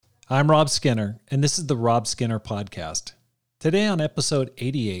I'm Rob Skinner, and this is the Rob Skinner Podcast. Today on episode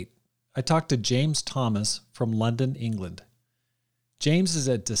 88, I talked to James Thomas from London, England. James is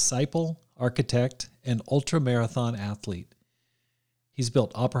a disciple, architect, and ultramarathon athlete. He's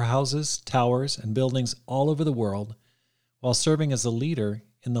built opera houses, towers, and buildings all over the world while serving as a leader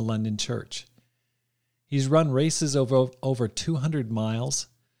in the London church. He's run races over 200 miles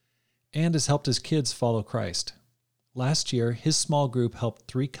and has helped his kids follow Christ. Last year, his small group helped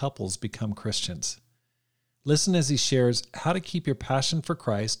 3 couples become Christians. Listen as he shares how to keep your passion for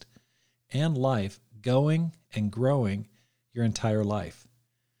Christ and life going and growing your entire life.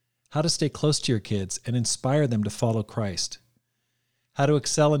 How to stay close to your kids and inspire them to follow Christ. How to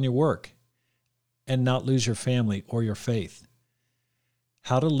excel in your work and not lose your family or your faith.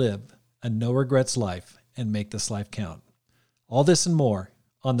 How to live a no-regrets life and make this life count. All this and more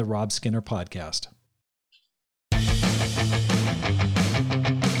on the Rob Skinner Podcast.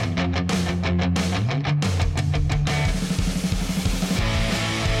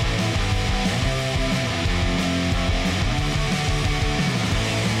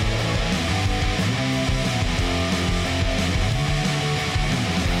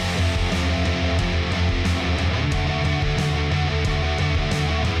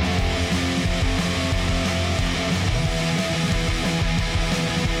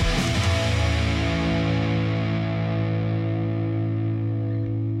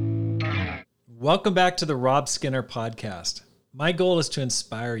 Welcome back to the Rob Skinner Podcast. My goal is to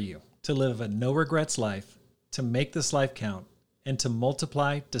inspire you to live a no-regrets life, to make this life count, and to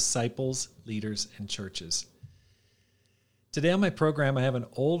multiply disciples, leaders, and churches. Today on my program, I have an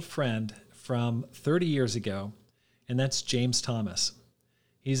old friend from 30 years ago, and that's James Thomas.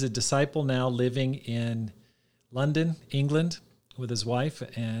 He's a disciple now living in London, England, with his wife,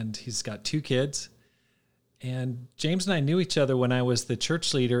 and he's got 2 kids. And James and I knew each other when I was the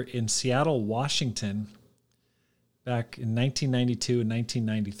church leader in Seattle, Washington, back in 1992 and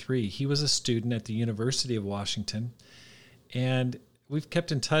 1993. He was a student at the University of Washington, and we've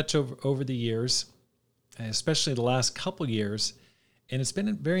kept in touch over the years, especially the last couple years, and it's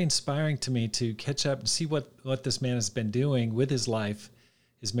been very inspiring to me to catch up and see what this man has been doing with his life,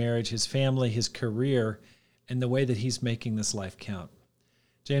 his marriage, his family, his career, and the way that he's making this life count.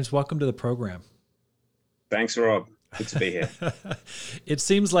 James, welcome to the program. Thanks, Rob. Good to be here. It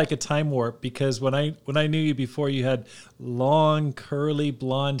seems like a time warp because when I knew you before, you had long, curly,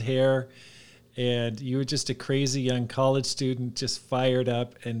 blonde hair, and you were just a crazy young college student, just fired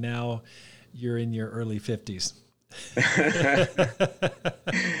up, and now you're in your early 50s.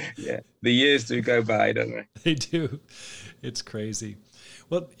 Yeah, the years do go by, don't they? They do. It's crazy.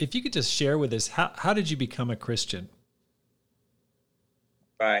 Well, if you could just share with us, how did you become a Christian?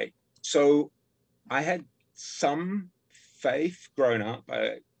 Right. So I had some faith growing up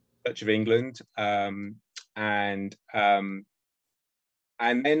at Church of England, and then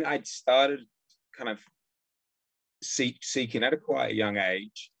I'd started kind of seeking at a quite a young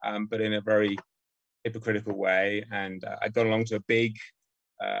age, but in a very hypocritical way. And I'd gone along to the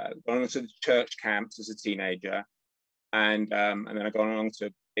church camps as a teenager, and then I'd gone along to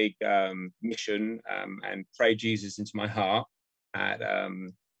a big mission and prayed Jesus into my heart at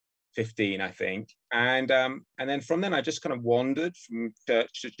 15, I think. And then from then I just kind of wandered from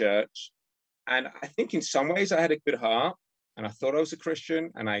church to church. And I think in some ways I had a good heart, and I thought I was a Christian,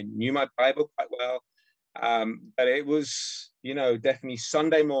 and I knew my Bible quite well. But it was, definitely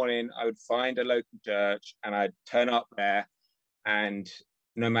Sunday morning, I would find a local church and I'd turn up there, and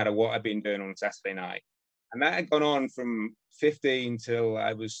no matter what I'd been doing on Saturday night. And that had gone on from 15 till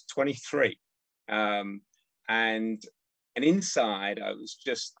I was 23. And inside, I was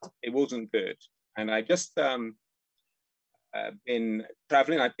it wasn't good. And I just been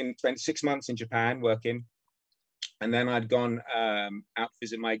traveling. I'd been 26 months in Japan working. And then I'd gone out to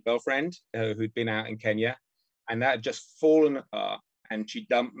visit my girlfriend who'd been out in Kenya. And that had just fallen apart. And she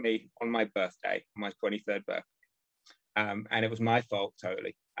dumped me on my birthday, my 23rd birthday. And it was my fault,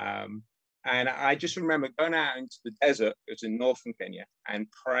 totally. And I just remember going out into the desert. It was in northern Kenya,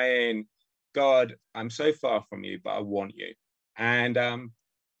 and praying, God, I'm so far from you, but I want you. And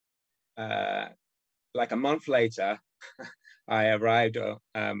like a month later, I arrived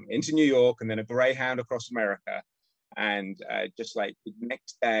into New York, and then a Greyhound across America. And just like the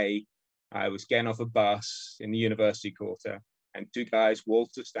next day, I was getting off a bus in the University Quarter, and 2 guys,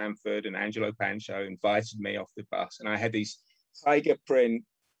 Walter Stanford and Angelo Pancho, invited me off the bus. And I had these tiger print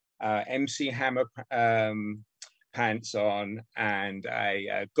MC Hammer pants on and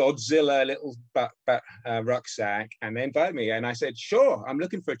a Godzilla little rucksack, and they invited me, and I said, sure, I'm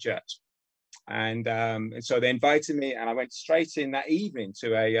looking for a church. And so they invited me, and I went straight in that evening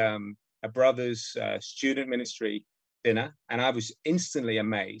to a brother's student ministry dinner, and I was instantly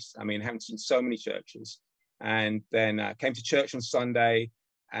amazed. I mean, I haven't seen so many churches. And then came to church on Sunday,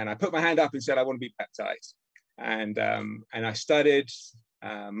 and I put my hand up and said, I want to be baptized. And I studied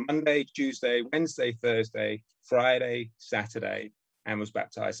Monday, Tuesday, Wednesday, Thursday, Friday, Saturday, and was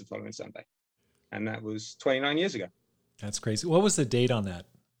baptized the following Sunday. And that was 29 years ago. That's crazy. What was the date on that?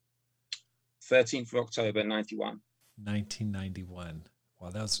 13th of October, 91. 1991. Wow,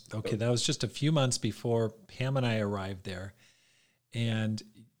 that was okay. That was just a few months before Pam and I arrived there. And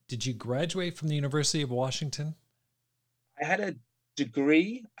did you graduate from the University of Washington? I had a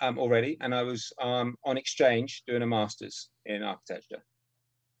degree already, and I was on exchange doing a master's in architecture.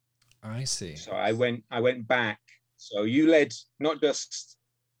 I see. So I went back. So you led not just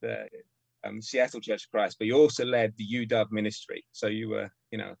the Seattle Church of Christ, but you also led the UW ministry. So you were,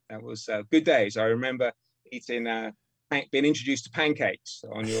 that was good days. I remember eating, being introduced to pancakes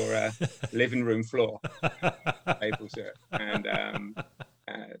on your living room floor, maple syrup. And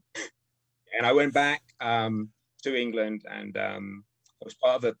I went back to England, and I was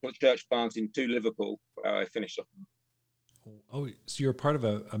part of a church plant to Liverpool, where I finished off. Oh, so you're part of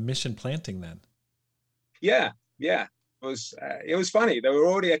a mission planting then? Yeah. It was funny. There were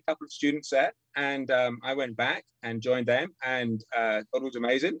already a couple of students there, and I went back and joined them, and God was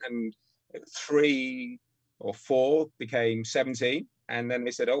amazing. And 3 or 4 became 17, and then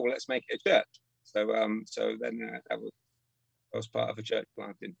they said, "Oh, well, let's make it a church." So then I was part of a church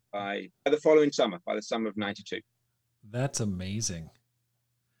planting by the following summer, by the summer of 92. That's amazing.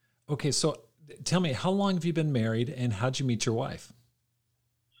 Okay, so tell me, how long have you been married, and how'd you meet your wife?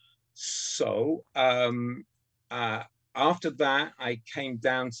 So after that, I came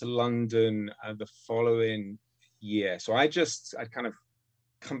down to London the following year. So I'd kind of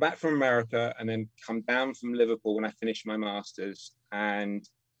come back from America and then come down from Liverpool when I finished my master's. And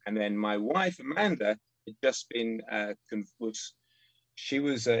then my wife, Amanda, had just been, she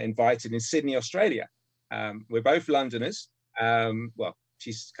was invited in Sydney, Australia. We're both Londoners. Well,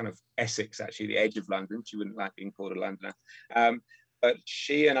 she's kind of Essex, actually, the edge of London. She wouldn't like being called a Londoner. But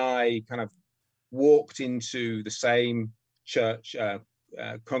she and I kind of walked into the same church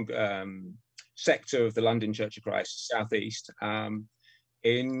sector of the London Church of Christ, Southeast,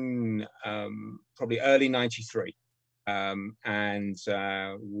 in probably early 93. I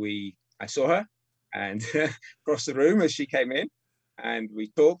saw her and across the room as she came in, and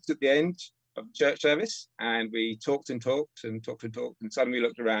we talked at the end of the church service, and we talked and talked and talked and talked, and suddenly we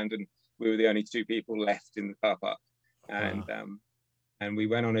looked around and we were the only 2 people left in the car park. And we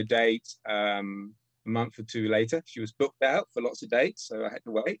went on a date a month or 2 later. She was booked out for lots of dates, so I had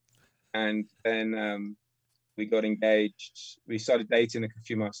to wait. And then we got engaged. We started dating a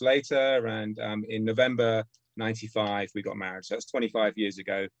few months later, and in November 95, we got married. So that's 25 years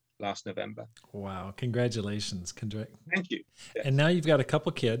ago, last November. Wow, congratulations. Thank you. Yes. And now you've got a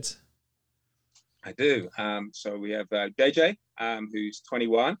couple kids. I do. So we have JJ, who's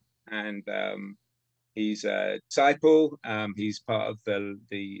 21, and he's a disciple. He's part of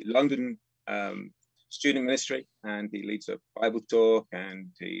the London student ministry, and he leads a Bible talk, and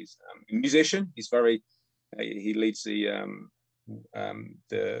he's a musician. He leads the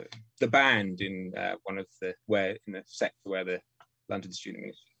band in one of in the sector where the London student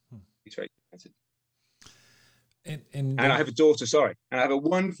ministry. He's very talented. And I have a daughter. And I have a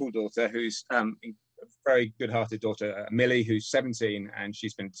wonderful daughter who's a very good-hearted daughter, Millie, who's 17, and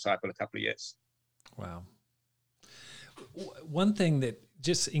she's been a disciple a couple of years. Wow. One thing that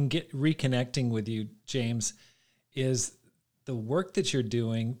just in reconnecting with you, James, is the work that you're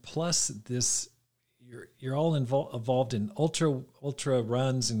doing, plus this, you're all involved in ultra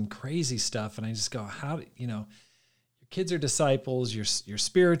runs and crazy stuff. And I just go, your kids are disciples, you're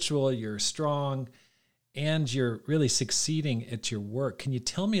spiritual, you're strong, and you're really succeeding at your work. Can you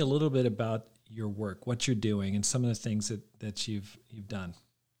tell me a little bit about your work, what you're doing, and some of the things that you've done?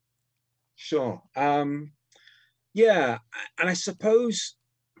 Sure. Yeah, and I suppose,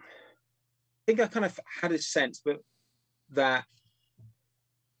 I think I kind of had a sense, but that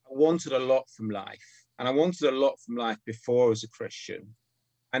I wanted a lot from life, and I wanted a lot from life before as a Christian.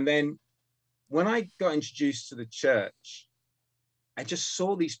 And then when I got introduced to the church, I just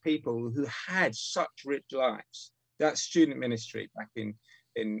saw these people who had such rich lives. That student ministry back in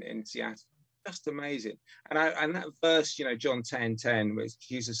Seattle, just amazing. And that verse, John 10:10, where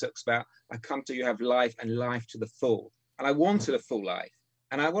Jesus talks about, I come to you have life and life to the full. And I wanted a full life.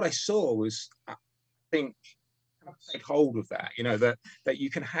 And what I saw was, I think, take hold of that, that you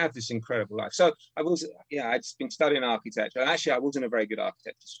can have this incredible life. So I'd just been studying architecture. And actually, I wasn't a very good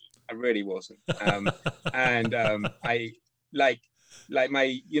architect. I really wasn't. And I like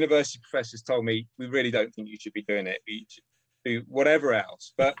my university professors told me, we really don't think you should be doing it. You should do whatever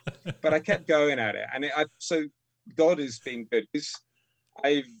else. But I kept going at it, and so God has been good because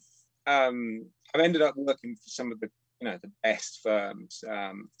I've I've ended up working for some of the the best firms.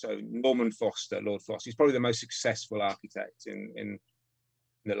 So Norman Foster, Lord Foster, he's probably the most successful architect in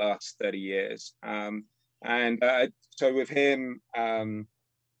the last 30 years. So with him, I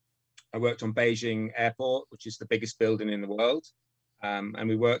worked on Beijing Airport, which is the biggest building in the world. And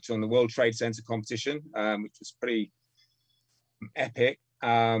we worked on the World Trade Center competition, which was pretty epic.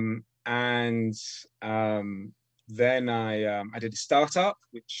 Then I did a startup,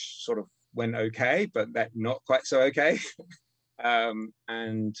 which sort of went okay, but that not quite so okay. I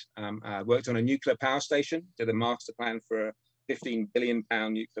worked on a nuclear power station, did a master plan for a 15 billion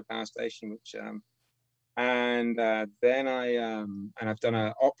pound nuclear power station, which then I've done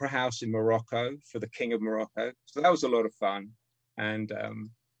an opera house in Morocco for the King of Morocco. So that was a lot of fun. And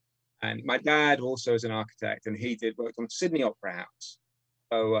my dad also is an architect, and he did work on Sydney Opera House.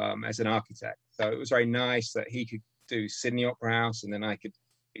 So as an architect, so it was very nice that he could do Sydney Opera House, and then I could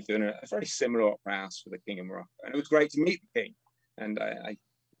be doing a very similar opera house for the King of Morocco. And it was great to meet the King. And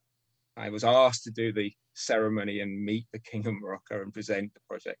I was asked to do the ceremony and meet the King of Morocco and present the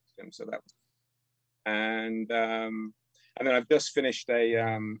project to him. So that was, and then I've just finished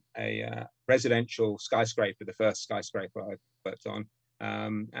a residential skyscraper, the first skyscraper I've worked on.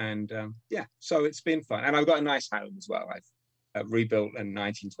 So it's been fun. And I've got a nice home as well. I've rebuilt a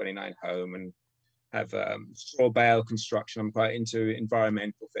 1929 home and have straw bale construction. I'm quite into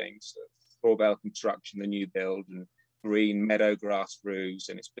environmental things. So straw bale construction, the new build, and green meadow grass roofs,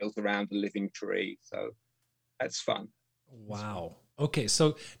 and it's built around a living tree. So that's fun. Wow. Okay,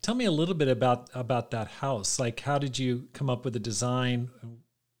 so tell me a little bit about that house. Like, how did you come up with the design?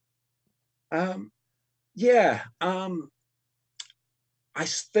 I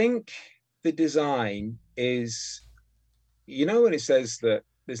think the design is, when it says that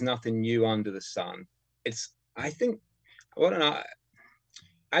there's nothing new under the sun, I think,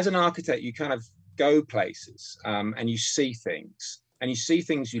 as an architect, you kind of go places, and you see things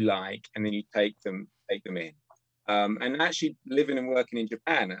you like, and then you take them in. And actually living and working in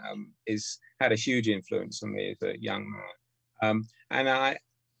Japan had a huge influence on me as a young man.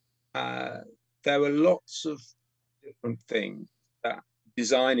 There were lots of different things,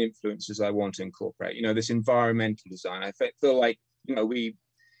 design influences I want to incorporate. This environmental design. I feel like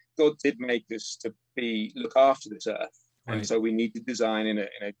God did make us to look after this earth, right. And so we need to design in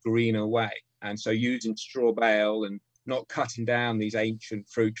a greener way. And so using straw bale and not cutting down these ancient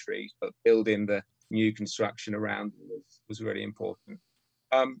fruit trees, but building the new construction around them was really important.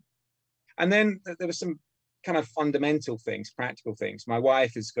 And then there were some kind of fundamental things, practical things. My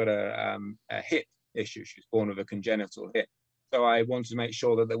wife has got a hip issue. She's born with a congenital hip. So I wanted to make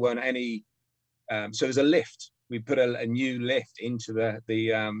sure that there weren't any. So there's a lift. We put a new lift into the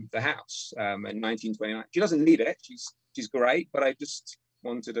house in 1929. She doesn't need it. She's great, but I just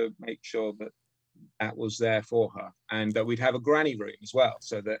wanted to make sure that was there for her, and that we'd have a granny room as well,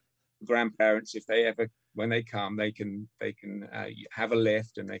 so that grandparents, if they ever, when they come, they can have a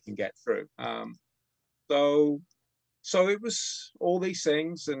lift and they can get through. So it was all these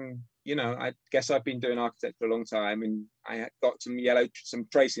things, and I guess I've been doing architecture for a long time, and I got some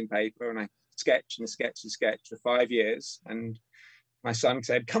tracing paper, and I sketched for 5 years, and my son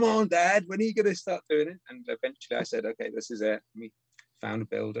said, "Come on, Dad, when are you going to start doing it?" And eventually I said, "Okay, this is it." We found a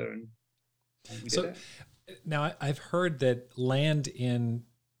builder, and we did it. Now I've heard that land in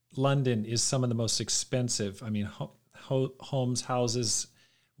London is some of the most expensive. I mean, houses,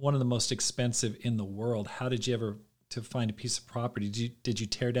 one of the most expensive in the world. How did you ever to find a piece of property? Did you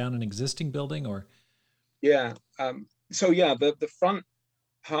tear down an existing building, or? Yeah. The front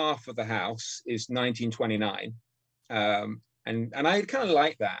half of the house is 1929. And I kind of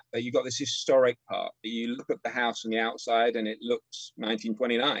like that you got this historic part, that you look at the house on the outside and it looks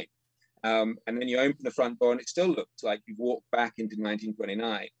 1929. And then you open the front door and it still looks like you've walked back into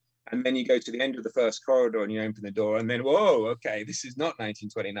 1929. And then you go to the end of the first corridor and you open the door, and then, whoa, okay, this is not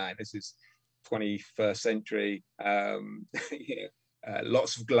 1929. This is 21st century.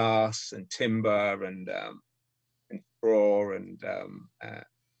 Lots of glass and timber and straw and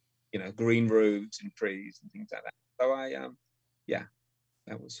green roofs and trees and things like that. So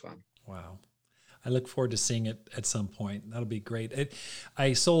that was fun. Wow. I look forward to seeing it at some point. That'll be great.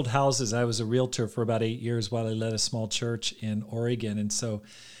 I sold houses. I was a realtor for about 8 years while I led a small church in Oregon. And so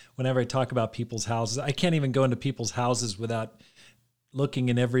whenever I talk about people's houses, I can't even go into people's houses without looking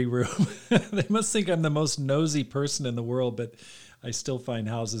in every room. They must think I'm the most nosy person in the world, but I still find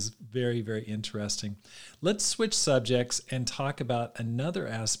houses very, very interesting. Let's switch subjects and talk about another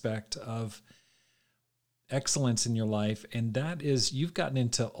aspect of excellence in your life, and that is you've gotten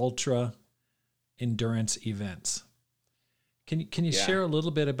into ultra endurance events. Can you share a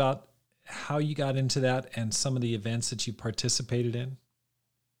little bit about how you got into that and some of the events that you participated in?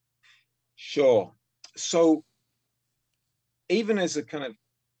 Sure. So even as a kind of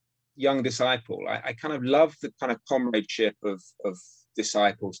young disciple, I kind of love the kind of comradeship of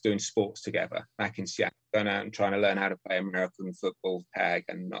disciples doing sports together back in Seattle, going out and trying to learn how to play American football, tag,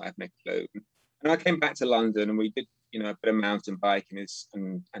 and not having a clue. And I came back to London and we did, a bit of mountain biking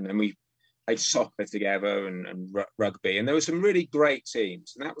and then we played soccer together and rugby. And there were some really great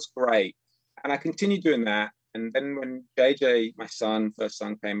teams and that was great. And I continued doing that. And then when JJ, my first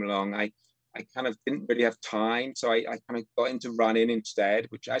son came along, I kind of didn't really have time. So I kind of got into running instead,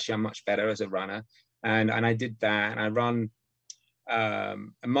 which actually I'm much better as a runner. And I did that. And I run,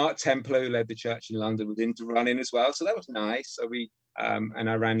 and Mark Templar, who led the church in London, was into running as well. So that was nice. So and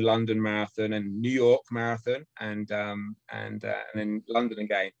I ran London Marathon and New York Marathon and then London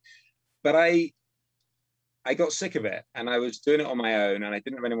again. But I got sick of it and I was doing it on my own and I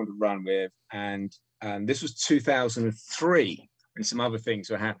didn't have anyone to run with. And this was 2003 and some other things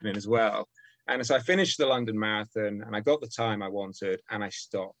were happening as well. And so I finished the London Marathon and I got the time I wanted and I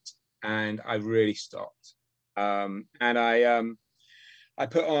stopped and I really stopped. And I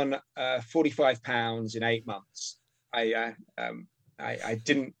put on 45 pounds in 8 months. I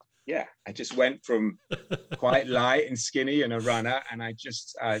didn't, I just went from quite light and skinny and a runner and I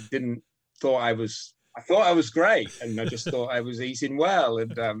just I thought I was great and I just thought I was eating well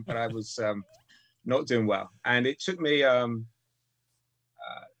and but I was not doing well. And it took me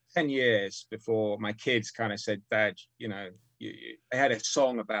 10 years before my kids kind of said, Dad, they had a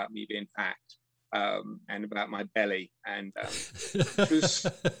song about me being fat and about my belly. And it was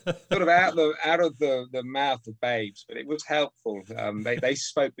sort of out of the mouth of babes, but it was helpful. They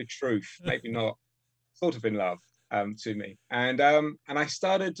spoke the truth, maybe not sort of in love to me. And I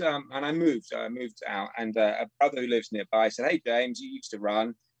started, and I moved out and a brother who lives nearby said, hey, James, you used to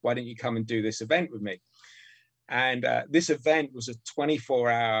run. Why don't you come and do this event with me? And this event was a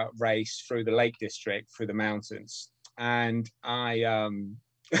 24-hour race through the Lake District, through the mountains. And I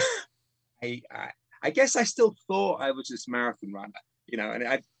guess I still thought I was this marathon runner, and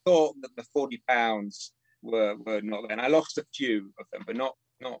I thought that the 40 pounds were not there. And I lost a few of them, but not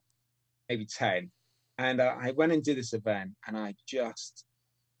maybe 10. And I went and did this event and I just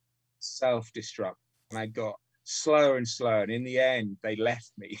self-destruct. And I got slower and slower. And in the end, they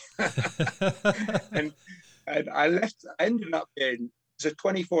left me. and I ended up in, it's a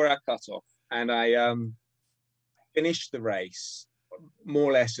 24-hour cutoff. And I finished the race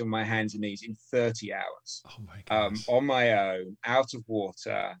more or less on my hands and knees in 30 hours. Oh my gosh. On my own, out of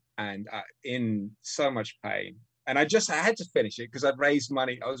water and in so much pain. And I had to finish it because I'd raised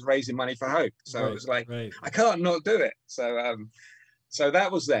money. I was raising money for Hope. So it was like, I can't not do it. So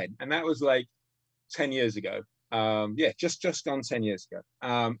that was then. And that was like 10 years ago. Just gone 10 years ago.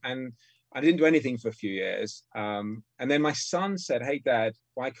 And I didn't do anything for a few years. And then my son said, hey, Dad,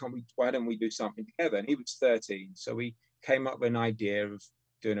 why don't we do something together? And he was 13. So we came up with an idea of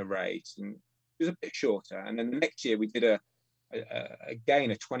doing a race. And it was a bit shorter. And then the next year we did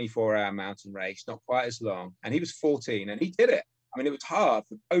again a 24-hour mountain race, not quite as long. And he was 14 and he did it. I mean, it was hard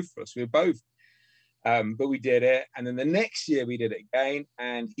for both of us. We were both, but we did it. And then the next year we did it again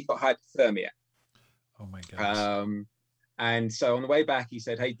and he got hypothermia. Oh my gosh. And so on the way back, he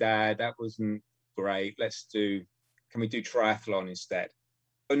said, hey, Dad, that wasn't great. Can we do triathlon instead?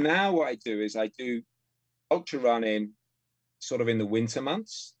 So now what I do is I do ultra running sort of in the winter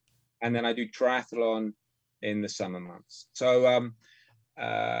months. And then I do triathlon in the summer months. So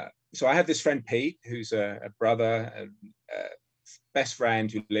so I have this friend, Pete, who's a brother, a best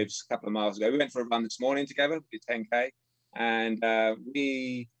friend who lives a couple of miles ago. We went for a run this morning together, we did 10K. And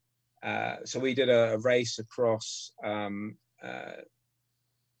so we did a race across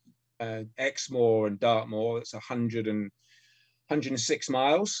Exmoor and Dartmoor. It's 106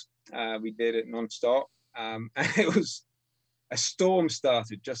 miles. We did it nonstop. And it was, a storm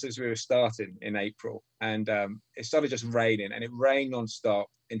started just as we were starting in April. And it started just raining and it rained nonstop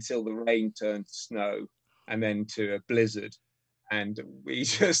until the rain turned to snow and then to a blizzard. And we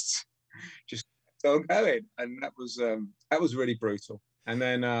just kept on going. And that was really brutal. And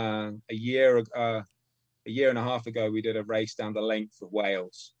then a year and a half ago, we did a race down the length of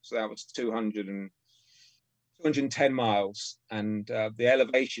Wales. So that was 210 miles. And the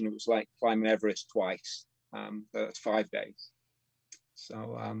elevation, it was like climbing Everest twice. So that's 5 days.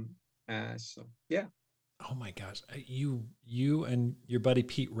 So yeah. Oh my gosh. You and your buddy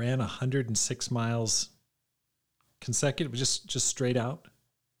Pete ran 106 miles consecutive, just straight out.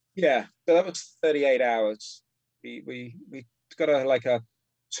 Yeah, so that was 38 hours. We got a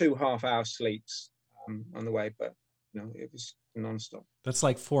 2 half-hour sleeps on the way, but it was nonstop. That's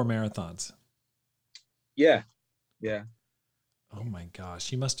like 4 marathons. Yeah, yeah, Oh my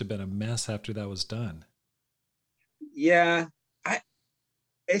gosh. You must have been a mess after that was done. yeah. I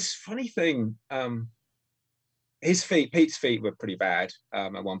It's funny thing. Pete's feet were pretty bad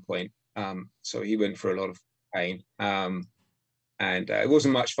at one point. So he went through a lot of pain. And it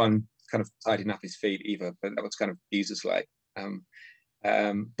wasn't much fun kind of tidying up his feet either, but that was kind of Jesus like. Um,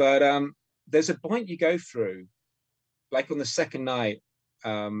 but there's a point you go through, like on the second night,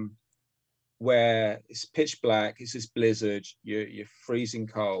 where it's pitch black, it's this blizzard, you're freezing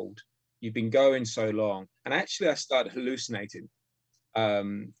cold, you've been going so long, and actually I started hallucinating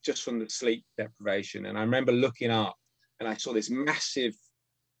just from the sleep deprivation. And I remember looking up, and I saw this massive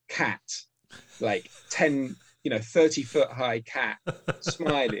cat, like 30-foot high cat,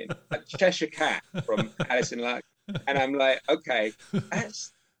 smiling, a Cheshire cat from Alice in Luck. And I'm like, okay,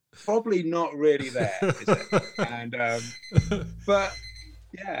 that's probably not really there, is it? And but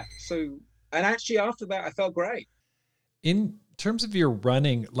yeah, so, and actually after that, I felt great. In terms of your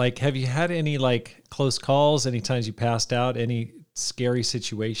running, like, have you had any like close calls? Any times you passed out? Any scary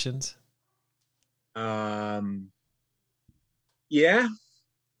situations? Um, yeah,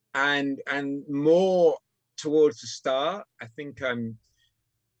 and more towards the start. I think I'm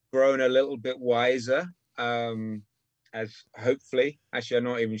grown a little bit wiser. As hopefully, actually, I'm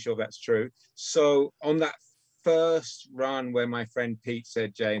not even sure if that's true. So on that first run where my friend Pete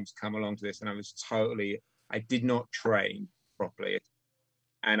said, James, come along to this, and I did not train properly,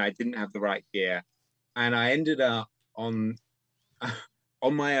 and I didn't have the right gear, and I ended up on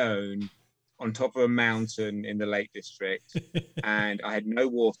on my own on top of a mountain in the Lake District, and I had no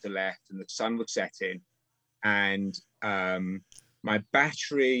water left, and the sun was setting, and my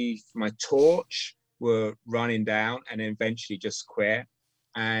battery, my torch were running down, and then eventually just quit.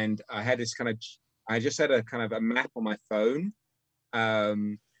 And I just had a kind of a map on my phone,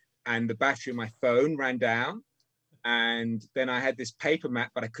 um, and the battery of my phone ran down, and then I had this paper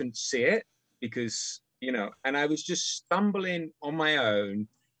map, but I couldn't see it because and I was just stumbling on my own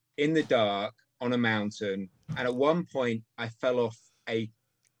in the dark on a mountain, and at one point I fell off a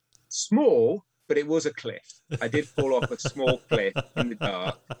small, but it was a cliff. I did fall off a small cliff in the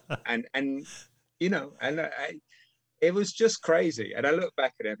dark, and it was just crazy. And I look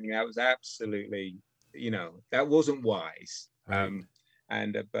back at everything, that was absolutely, that wasn't wise. Right.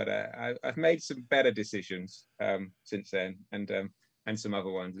 I've made some better decisions since then, and some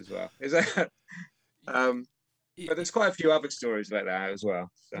other ones as well. Is that? But there's quite a few other stories like that as well.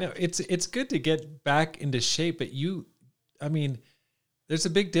 So. No, it's good to get back into shape, but I mean, there's a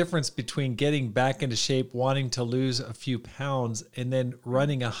big difference between getting back into shape, wanting to lose a few pounds, and then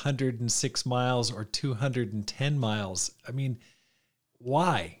running 106 miles or 210 miles. I mean,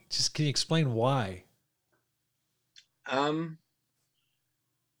 why? Just can you explain why? Um,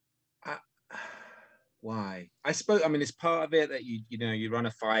 I, why? I suppose, I mean, it's part of it that you run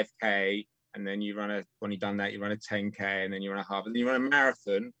a 5K, and then when you've done that, you run a 10K, and then you run a half, and then you run a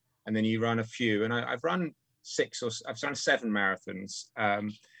marathon, and then you run a few. And I've run I've run 7 marathons.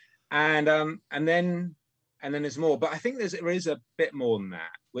 And then there's more, but I think there is a bit more than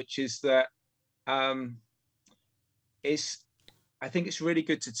that, which is that um, I think it's really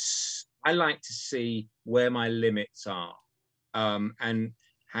good I like to see where my limits are, and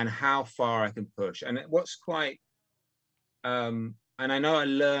how far I can push. And what's quite, and I know I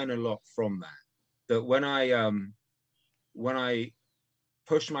learn a lot from that. That when I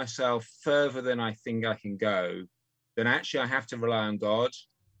push myself further than I think I can go, then actually I have to rely on God,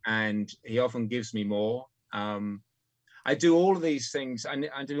 and He often gives me more. I do all of these things, and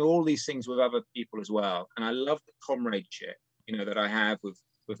I do all these things with other people as well. And I love the comradeship, that I have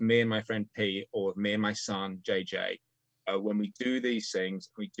with me and my friend P, or with me and my son JJ. When we do these things,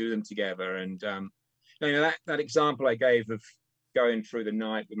 we do them together. And that example I gave of going through the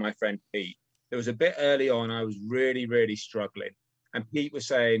night with my friend Pete, there was a bit early on I was really, really struggling. And Pete was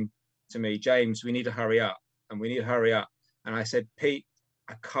saying to me, James, we need to hurry up, and we need to hurry up. And I said, Pete,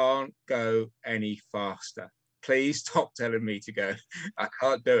 I can't go any faster. Please stop telling me to go. I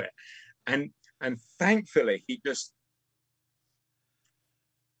can't do it. And thankfully, he just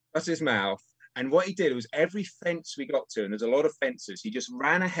shut his mouth. And what he did was, every fence we got to, and there's a lot of fences, he just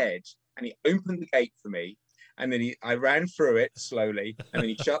ran ahead, and he opened the gate for me. And then I ran through it slowly, and then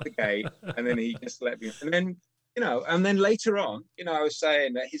he shut the gate, and then he just let me. And then And then later on, I was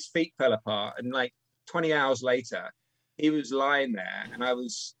saying that his feet fell apart, and like 20 hours later, he was lying there, and I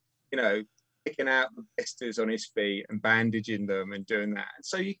was, picking out the blisters on his feet and bandaging them and doing that. And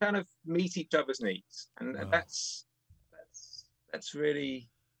so you kind of meet each other's needs, and Wow. that's really,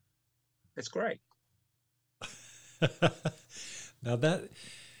 it's great. Now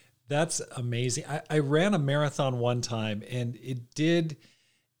that's amazing. I ran a marathon one time, and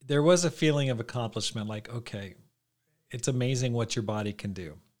there was a feeling of accomplishment, like, okay, it's amazing what your body can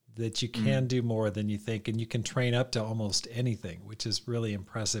do, that you can do more than you think, and you can train up to almost anything, which is really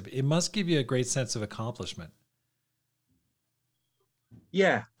impressive. It must give you a great sense of accomplishment.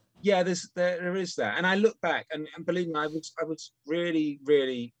 Yeah. There is that. And I look back, and believe me, I was really,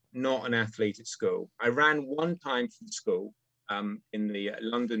 really not an athlete at school. I ran one time for the school, in the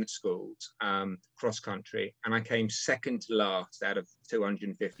London schools, cross country, and I came second to last out of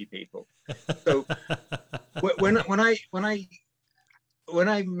 250 people. So when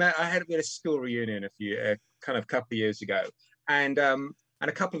I met, I had a school reunion a couple of years ago, and a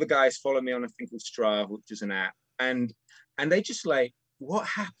couple of the guys followed me on a thing called Strava, which is an app, and they just like, what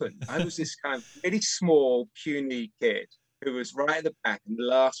happened? I was this kind of really small, puny kid who was right at the back and the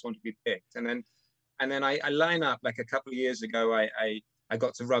last one to be picked, and then I line up, like a couple of years ago, I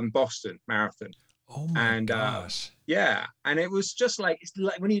got to run Boston Marathon. Oh my gosh! Yeah, and it's like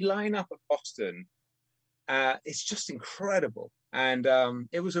when you line up at Boston, it's just incredible. And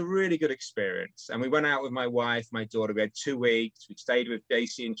it was a really good experience. And we went out with my wife, my daughter. We had 2 weeks. We stayed with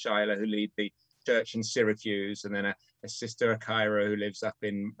JC and Shyla, who lead the church in Syracuse, and then a sister, Akira, who lives up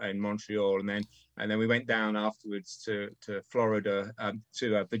in Montreal. And then we went down afterwards to Florida,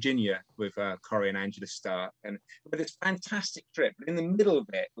 to Virginia with Corey and Angela Stark. And but this fantastic trip. But in the middle of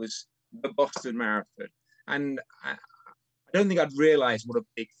it was the Boston Marathon. And I don't think I'd realized what a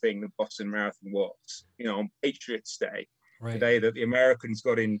big thing the Boston Marathon was, on Patriots Day, right, the day that the Americans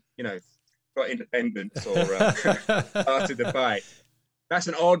got independence or started the fight. That's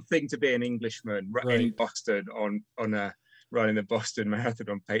an odd thing to be an Englishman, right, in Boston on running the Boston Marathon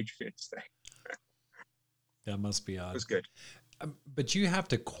on Patriots Day. That must be odd. It was good. But you have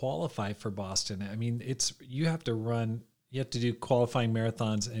to qualify for Boston. I mean, you have to do qualifying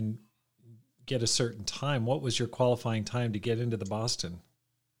marathons and get a certain time. What was your qualifying time to get into the Boston?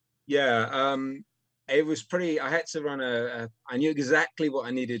 Yeah, it was I had to run I knew exactly what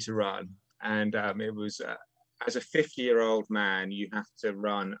I needed to run. And it was, as a 50-year-old man,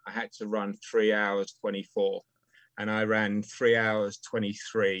 I had to run 3 hours 24. And I ran 3 hours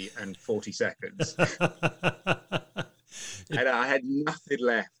 23 and 40 seconds. And I had nothing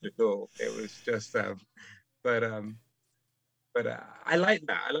left at all. It was just, but I like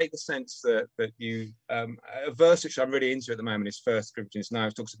that. I like the sense that you, a verse which I'm really into at the moment is 1 Corinthians 9.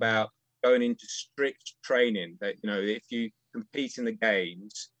 It talks about going into strict training, that, if you compete in the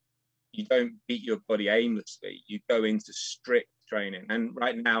games, you don't beat your body aimlessly. You go into strict training. And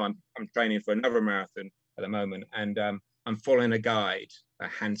right now I'm training for another marathon at the moment, and I'm following a guide, a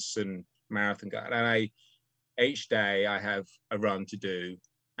Hanson marathon guide. And each day I have a run to do,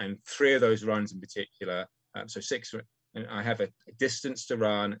 and 3 of those runs in particular, so 6, and I have a distance to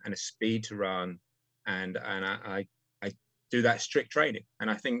run and a speed to run, and I do that strict training. And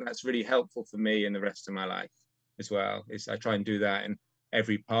I think that's really helpful for me in the rest of my life as well. I try and do that in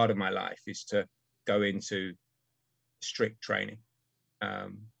every part of my life, is to go into strict training.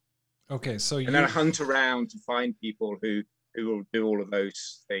 Okay, so and then I hunt around to find people who will do all of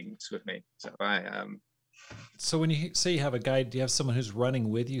those things with me. So when you say you have a guide, do you have someone who's running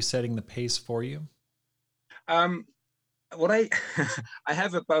with you, setting the pace for you? What I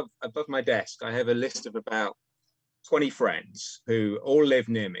have above my desk, I have a list of about 20 friends who all live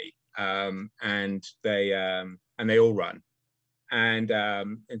near me, and they all run. And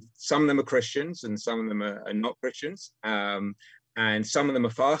some of them are Christians, and some of them are not Christians. And some of them are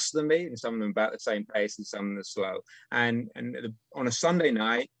faster than me, and some of them about the same pace, and some of them are slow. And on a Sunday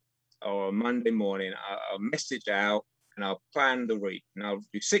night or a Monday morning, I'll message out and I'll plan the week. And I'll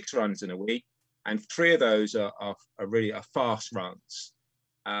do 6 runs in a week, and 3 of those are really fast runs.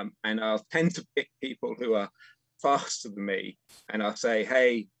 And I'll tend to pick people who are faster than me, and I'll say,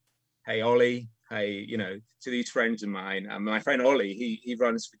 hey, Ollie. Hey, to these friends of mine, my friend Ollie, he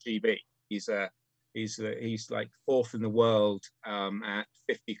runs for GB. He's like 4th in the world at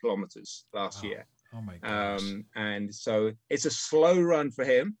 50 kilometers last year. Oh my gosh. And so it's a slow run for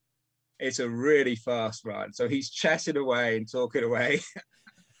him. It's a really fast run. So he's chatting away and talking away.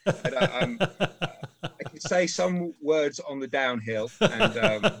 And I can say some words on the downhill, and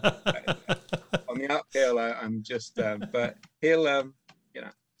on the uphill, I'm just. But he'll,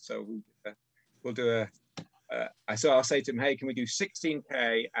 so we'll do I'll say to him, hey, can we do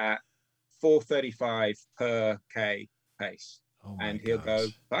 16K at 4:35 per K pace? Oh my And he'll go,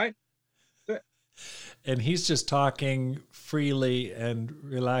 gosh. fine. And he's just talking freely and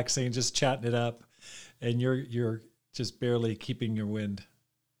relaxing, just chatting it up, and you're just barely keeping your wind.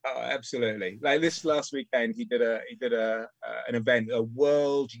 Oh, absolutely. Like this last weekend, he did an event, a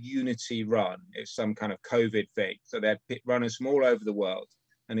World Unity Run. It's some kind of COVID thing. So they had runners from all over the world,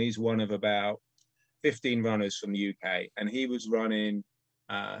 and he's one of about 15 runners from the UK, and he was running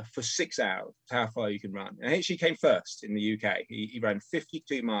for 6 hours. How far you can run? And he actually came first in the UK. He ran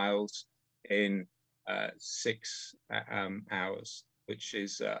 52 miles in 6 hours, which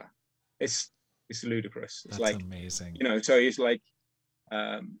is it's ludicrous. It's That's like amazing. so he's like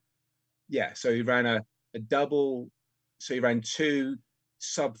so he ran a double. So he ran 2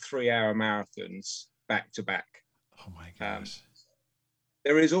 sub-3 hour marathons back to back. Oh my gosh.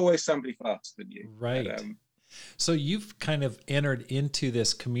 There is always somebody faster than you. Right. But, so you've kind of entered into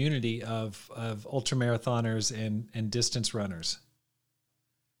this community of ultramarathoners and distance runners.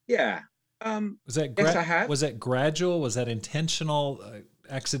 Yeah. Was that yes, I have. Was that gradual? Was that intentional?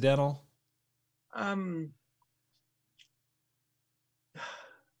 Accidental?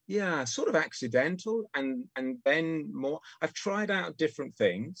 Yeah, sort of accidental, and then more. I've tried out different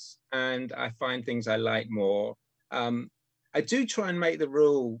things, and I find things I like more. I do try and make the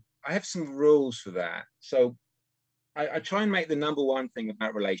rule. I have some rules for that. So I try and make the number one thing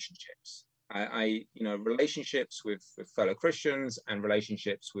about relationships. Relationships with fellow Christians and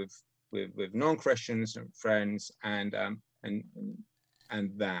relationships with non-Christians and friends and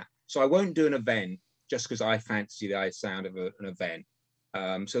that. So I won't do an event just because I fancy the sound of an event.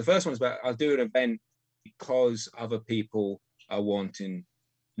 So the first one's about I'll do an event because other people are wanting,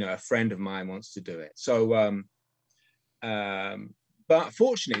 a friend of mine wants to do it. So but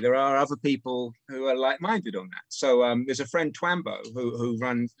fortunately, there are other people who are like-minded on that. So there's a friend, Twambo, who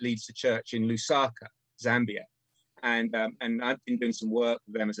leads the church in Lusaka, Zambia. And I've been doing some work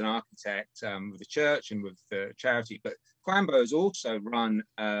with them as an architect with the church and with the charity. But Twambo has also run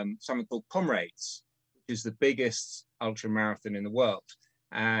something called Comrades, which is the biggest ultra marathon in the world.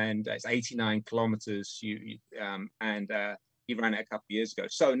 And it's 89 kilometers. He ran it a couple of years ago.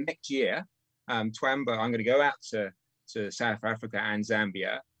 So next year, Twambo, I'm going to go out to South Africa and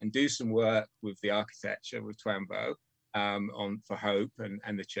Zambia and do some work with the architecture with Twambo for Hope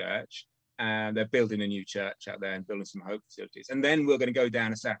and the church. And they're building a new church out there and building some Hope facilities. And then we're going to go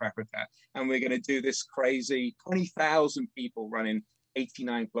down to South Africa and we're going to do this crazy 20,000 people running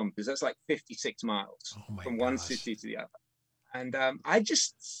 89 kilometers. That's like 56 miles from one city to the other. And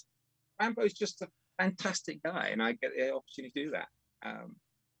Twambo's just a fantastic guy, and I get the opportunity to do that.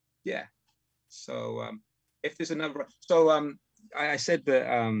 So if there's another, I said that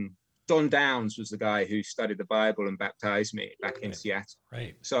Don Downs was the guy who studied the Bible and baptized me back in Seattle.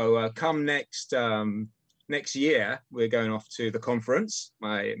 Right. So come next year, we're going off to the conference.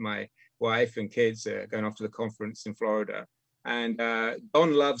 My wife and kids are going off to the conference in Florida, and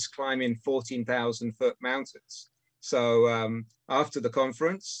Don loves climbing 14,000 foot mountains. So after the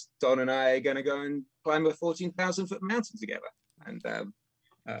conference, Don and I are going to go and climb a 14,000 foot mountain together. And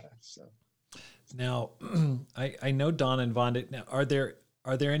so. Now, I know Don and Vonda. Now, are there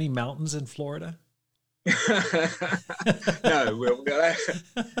any mountains in Florida? No,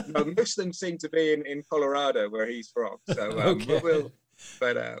 most of them seem to be in Colorado, where he's from. So okay. we'll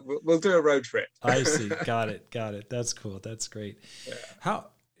do a road trip. I see. Got it. That's cool. That's great. Yeah.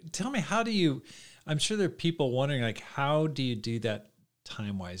 Tell me, how do you? I'm sure there are people wondering, like, how do you do that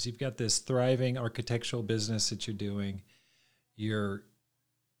time-wise? You've got this thriving architectural business that you're doing. You're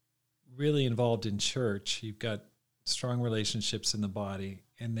really involved in church. You've got strong relationships in the body.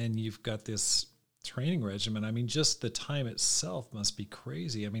 And then you've got this training regimen. I mean, just the time itself must be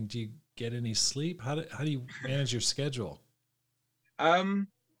crazy. I mean, do you get any sleep? How do you manage your schedule? I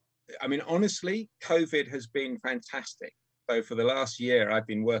mean, honestly, COVID has been fantastic. So for the last year, I've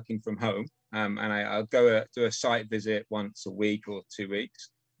been working from home, and I'll go do a site visit once a week or 2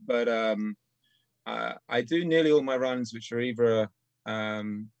 weeks. But I do nearly all my runs, which are either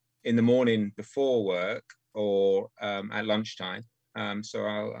in the morning before work or at lunchtime. So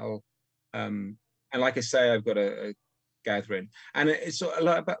I'll and like I say, I've got a gathering, and it's a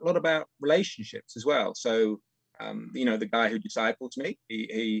lot about relationships as well. So the guy who disciples me,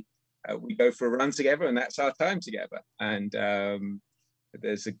 we go for a run together, and that's our time together. And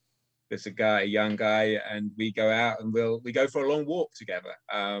there's a young guy, and we go out and we go for a long walk together.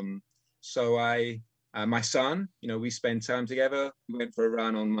 So my son, we spend time together. We went for a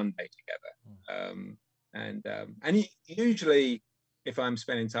run on Monday together, and he usually if I'm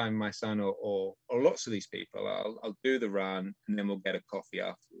spending time with my son or lots of these people, I'll do the run and then we'll get a coffee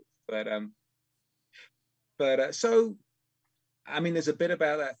afterwards. But so I mean, there's a bit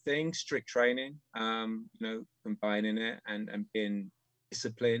about that thing, strict training, combining it and being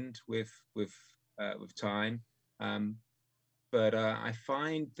disciplined with time. But I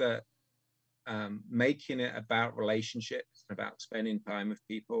find that making it about relationships, about spending time with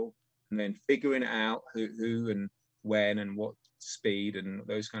people, and then figuring out who and when and what speed and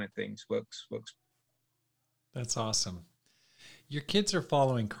those kind of things works. That's awesome. Your kids are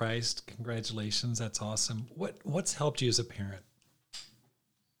following Christ. Congratulations. That's awesome. What's helped you as a parent?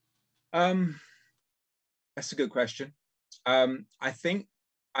 That's a good question. I think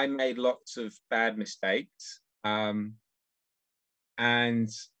I made lots of bad mistakes. But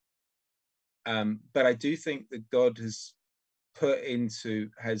I do think that God has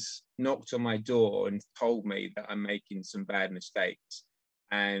knocked on my door and told me that I'm making some bad mistakes.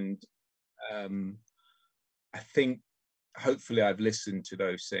 And I think hopefully I've listened to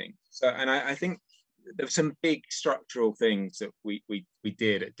those things. So, and I think there's some big structural things that we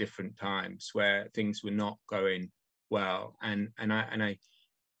did at different times where things were not going well. And I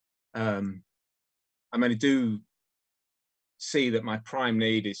do see that my prime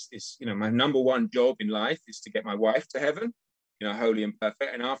need is my number one job in life is to get my wife to heaven, holy and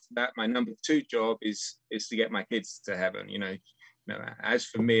perfect. And after that, my number two job is to get my kids to heaven. As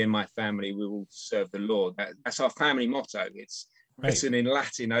for me and my family, we will serve the Lord. That's our family motto. It's written in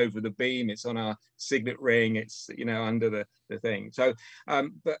Latin over the beam. It's on our signet ring. It's under the thing. So,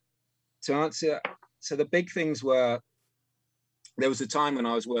 but to answer, so the big things were, there was a time when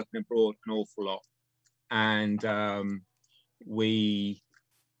I was working abroad an awful lot, and I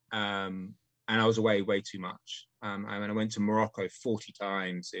was away way too much. I went to Morocco 40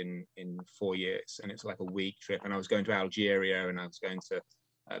 times in 4 years, and it's like a week trip. And I was going to Algeria and I was going to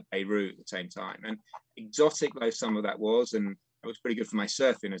Beirut at the same time. And exotic though some of that was, and it was pretty good for my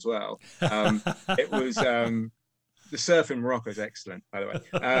surfing as well. It was the surf in Morocco is excellent, by the way.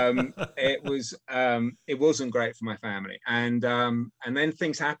 It wasn't great for my family, and then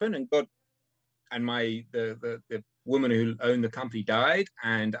things happened, and God and the woman who owned the company died,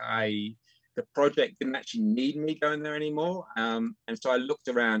 and the project didn't actually need me going there anymore. And so I looked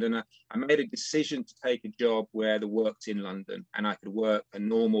around and I made a decision to take a job where the work's in London and I could work a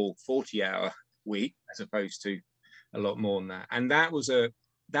normal 40-hour week as opposed to a lot more than that. And that was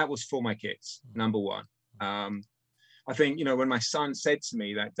for my kids, number one. I think, when my son said to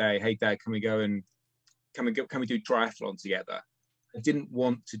me that day, "Hey Dad, can we do triathlon together?" I didn't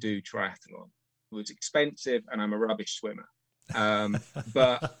want to do triathlon. It was expensive and I'm a rubbish swimmer.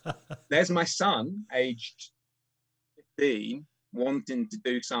 But there's my son, aged 15, wanting to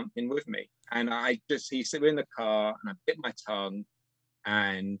do something with me. And he said, we're in the car, and I bit my tongue,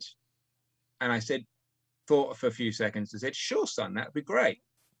 and I said, thought for a few seconds, I said, "Sure, son, that'd be great."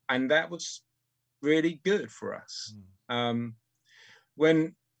 And that was really good for us.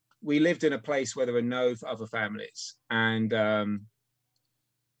 When we lived in a place where there were no other families, and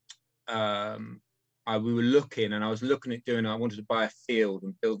we were looking, and I was looking at I wanted to buy a field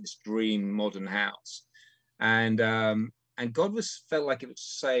and build this dream modern house, and God felt like it was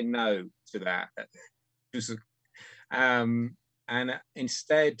saying no to that. And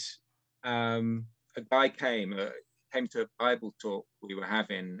instead, a guy came to a Bible talk we were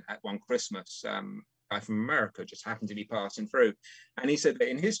having at one Christmas. Guy from America just happened to be passing through, and he said that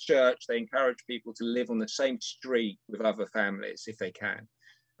in his church they encourage people to live on the same street with other families if they can.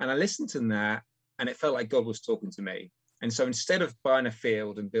 And I listened to that, and it felt like God was talking to me. And so instead of buying a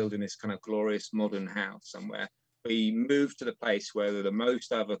field and building this kind of glorious modern house somewhere, we moved to the place where there are the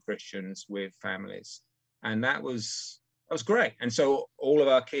most other Christians with families, and that was great. And so all of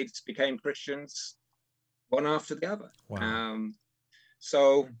our kids became Christians, one after the other. Wow.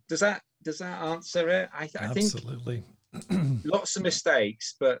 So does that answer it? I Absolutely. think lots of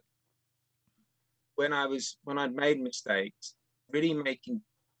mistakes, but when I'd made mistakes, really making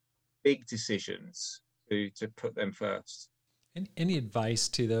big decisions to put them first. Any advice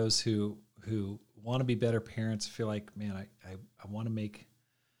to those who want to be better parents, feel like, man, I want to make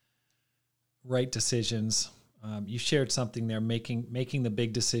right decisions? You shared something there, making the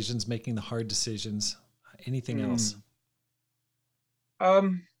big decisions, making the hard decisions. Anything else?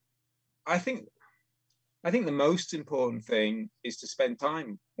 I think the most important thing is to spend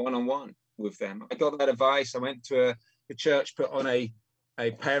time one-on-one with them. I got that advice. I went to a church put on a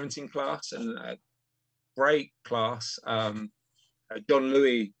parenting class, and a great class. John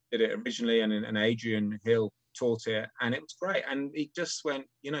Louis did it originally, and Adrian Hill taught it, and it was great. And he just went,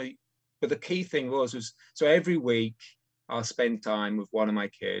 but the key thing was so every week I'll spend time with one of my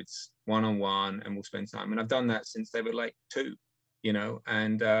kids one-on-one, and we'll spend time. And I've done that since they were like 2,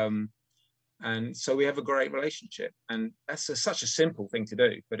 and so we have a great relationship. And that's such a simple thing to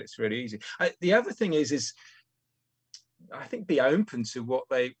do, but it's really easy. The other thing is I think be open to what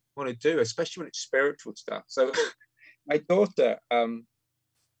they want to do, especially when it's spiritual stuff. So my daughter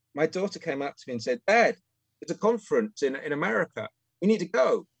came up to me and said, "Dad, there's a conference in America. We need to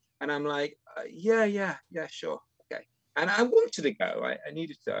go." And I'm like, yeah, sure. Okay. And I wanted to go. I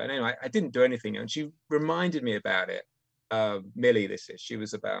needed to. And anyway, I didn't do anything. And she reminded me about it. Millie, she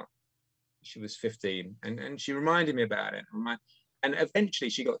was 15. And she reminded me about it. And eventually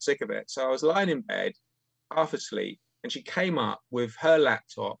she got sick of it. So I was lying in bed, half asleep. And she came up with her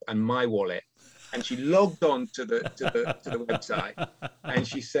laptop and my wallet. And she logged on to the website. And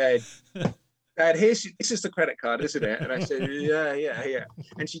she said, "Dad, this is the credit card, isn't it?" And I said, yeah.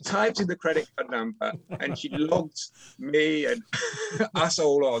 And she typed in the credit card number, and she logged me and us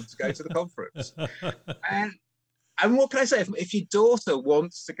all on to go to the conference. And what can I say? If your daughter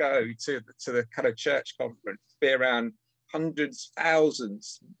wants to go to the kind of church conference, be around hundreds,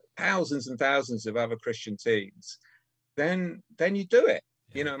 thousands and thousands of other Christian teens, then you do it.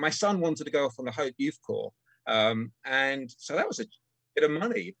 Yeah. My son wanted to go off on the Hope Youth Corps. And so that was a bit of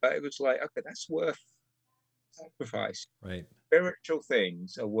money, but it was like, okay, that's worth sacrifice. Right. Spiritual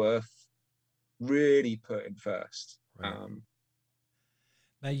things are worth really putting first. Right.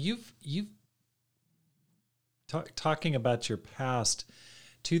 Now you've talking about your past,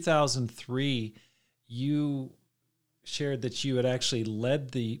 2003, you shared that you had actually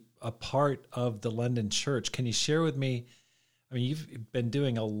led a part of the London church. Can you share with me? I mean, you've been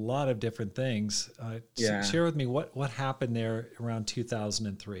doing a lot of different things. Share with me what happened there around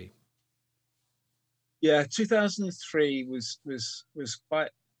 2003. Yeah, 2003 was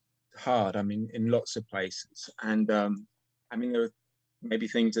quite hard. I mean, in lots of places, and I mean, there were maybe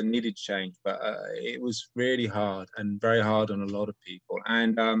things that needed change, but it was really hard and very hard on a lot of people.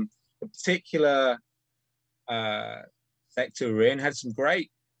 And the particular sector we're in had some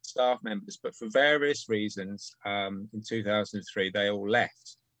great staff members, but for various reasons, in 2003 they all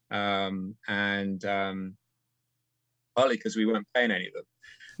left, and partly because we weren't paying any of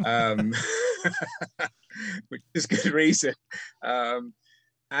them, which is good reason.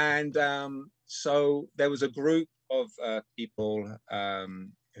 So there was a group of people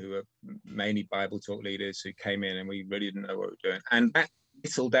who were mainly Bible talk leaders who came in, and we really didn't know what we were doing, and that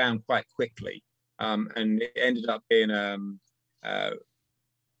whittled down quite quickly, and it ended up being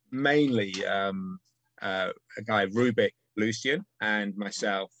mainly a guy, Rubik Lucian, and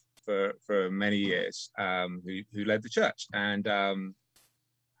myself for many years, who led the church, and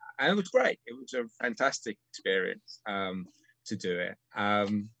it was great. It was a fantastic experience to do it,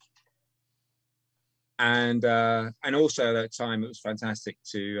 and also at that time it was fantastic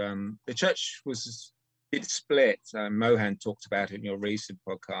to the church did split. Mohan talked about it in your recent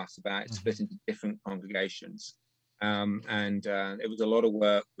podcast about it split into different congregations. And it was a lot of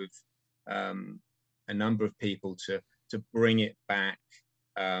work with a number of people to bring it back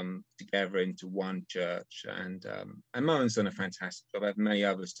together into one church. And Mohan's done a fantastic job. I have many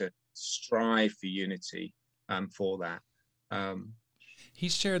others to strive for unity for that. He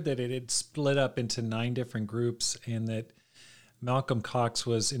shared that it had split up into 9 different groups, and that Malcolm Cox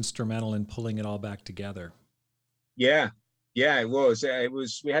was instrumental in pulling it all back together. Yeah, it was.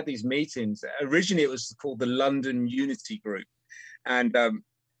 We had these meetings. Originally, it was called the London Unity Group, and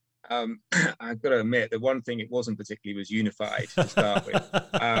I've got to admit, the one thing it wasn't particularly was unified to start with.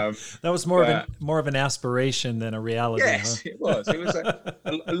 That was more of an aspiration than a reality. Yes, huh? It was. It was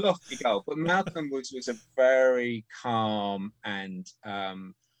a lofty goal. But Malcolm was a very calm and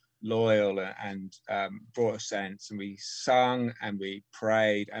loyal, and brought a sense, and we sung and we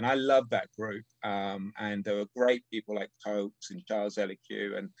prayed, and I loved that group, and there were great people like Tokes and Charles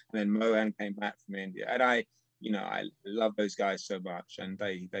Elique, and then Mohan came back from India, and I love those guys so much, and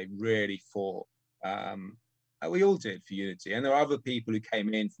they really fought, we all did, for unity. And there are other people who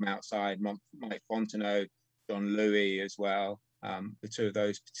came in from outside, Mike Fontenot, John Louis as well, the two of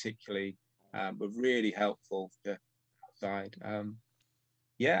those particularly were really helpful to outside.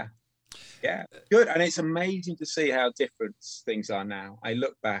 Yeah, good. And it's amazing to see how different things are now. I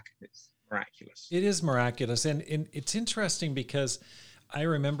look back, it's miraculous. It is miraculous. And it's interesting because I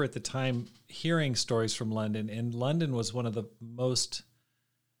remember at the time hearing stories from London, and London was one of the most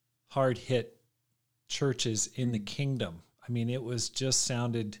hard hit churches in the kingdom. I mean, it was just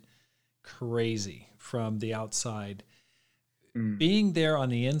sounded crazy from the outside. Being there on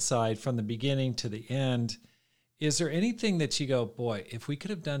the inside from the beginning to the end, Is there anything that you go, boy, if we could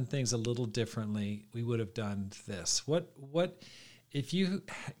have done things a little differently, we would have done this? What, if you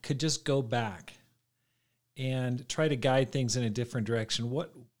could just go back and try to guide things in a different direction,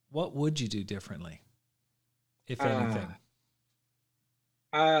 what would you do differently, if anything?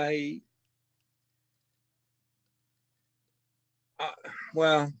 I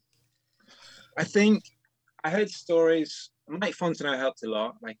well, I think I heard stories. Mike Fontenot helped a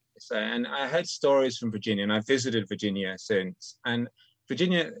lot, like I say, and I heard stories from Virginia, and I visited Virginia since. And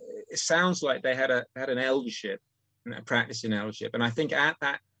Virginia, it sounds like they had an eldership, and a practice in eldership. And I think at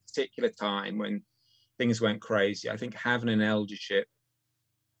that particular time when things went crazy, I think having an eldership,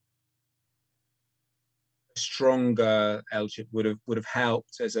 stronger eldership, would have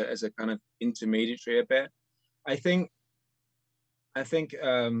helped as a kind of intermediary a bit. I think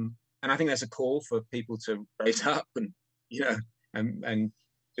and I think that's a call for people to raise up and and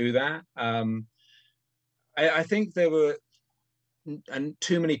do that. I think there were and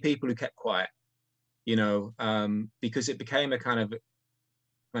too many people who kept quiet, because it became a kind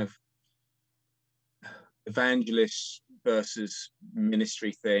of evangelist versus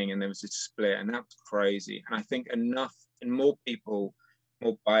ministry thing, and there was a split, and that was crazy. And I think enough and more people,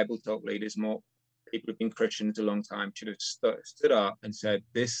 more Bible talk leaders, more people who've been Christians a long time should have stood up and said,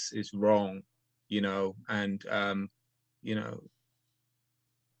 this is wrong, and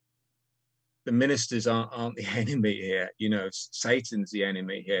the ministers aren't the enemy here. Satan's the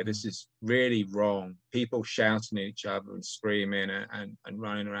enemy here. This is really wrong. People shouting at each other and screaming and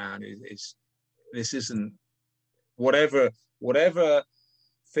running around is this isn't, whatever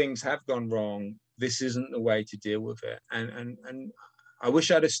things have gone wrong, this isn't the way to deal with it. And I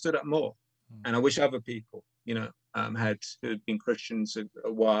wish I'd have stood up more. And I wish other people, had been Christians a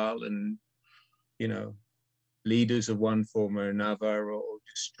while, and, leaders of one form or another, or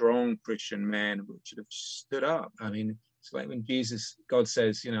strong Christian men should have stood up. I mean, it's like when God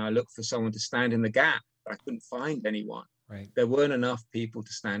says, I look for someone to stand in the gap. I couldn't find anyone. Right. There weren't enough people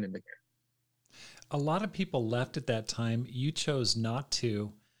to stand in the gap. A lot of people left at that time. You chose not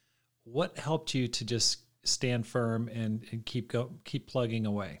to. What helped you to just stand firm and keep plugging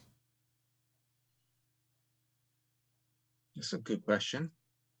away? That's a good question.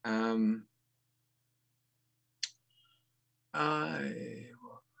 I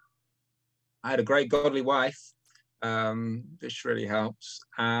had a great godly wife. This really helps.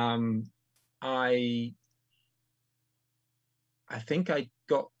 I think I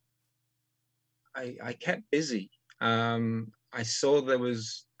kept busy. I saw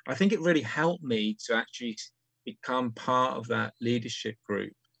I think it really helped me to actually become part of that leadership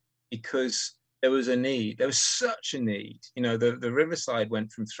group, because there was a need. There was such a need. The Riverside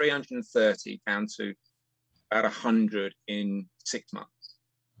went from 330 down to about 100 in 6 months.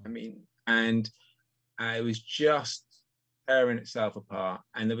 I mean, and it was just tearing itself apart.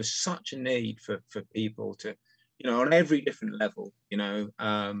 And there was such a need for people to, on every different level,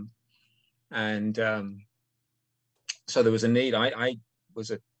 so there was a need. I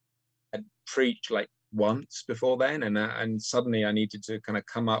had preached like once before then, and suddenly I needed to kind of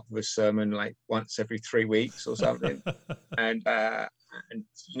come up with a sermon like once every 3 weeks or something, and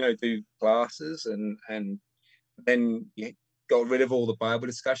do classes, and then got rid of all the Bible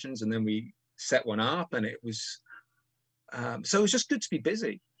discussions, and then we set one up, and it was so it was just good to be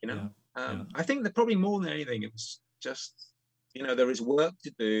busy. I think that probably more than anything, it was just, there is work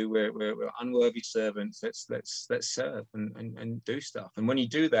to do. We're unworthy servants. Let's serve and do stuff. And when you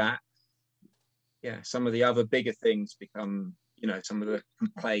do that, some of the other bigger things become, some of the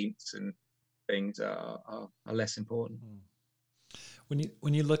complaints and things are less important.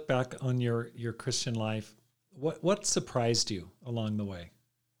 When you look back on your Christian life, what surprised you along the way?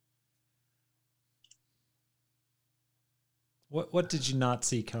 What did you not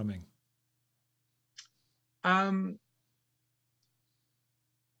see coming? I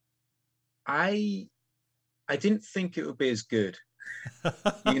didn't think it would be as good.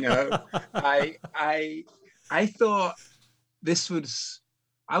 I thought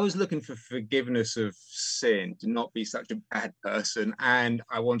I was looking for forgiveness of sin, to not be such a bad person, and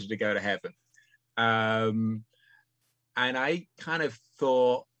I wanted to go to heaven. And I kind of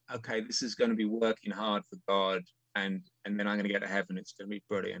thought, okay, this is going to be working hard for God, and then I'm going to get to heaven. It's going to be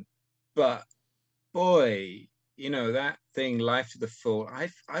brilliant. But boy, that thing, life to the full. I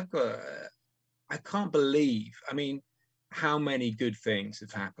can't believe. I mean, how many good things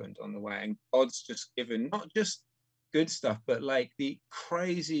have happened on the way, and God's just given not just good stuff, but like the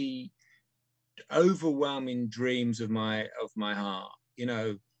crazy, overwhelming dreams of my heart.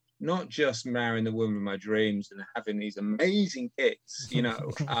 not just marrying the woman of my dreams and having these amazing kids,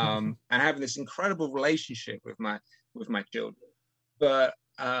 and having this incredible relationship with my children, but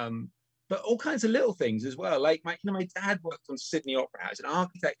all kinds of little things as well. Like my dad worked on Sydney Opera House, an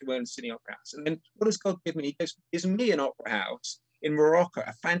architect who worked on Sydney Opera House, and then what does God give me? He gives me an opera house in Morocco,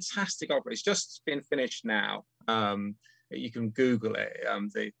 a fantastic opera. It's just been finished now. You can Google it.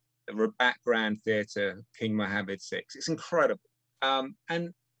 The Rabat Grand Theatre, King Mohammed VI. It's incredible. And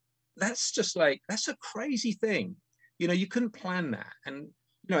that's just that's a crazy thing. You couldn't plan that. And,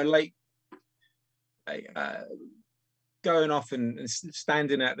 going off and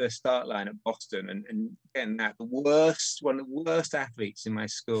standing at the start line at Boston and getting that, one of the worst athletes in my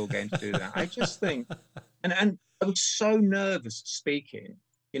school getting to do that. I just think, and I was so nervous speaking.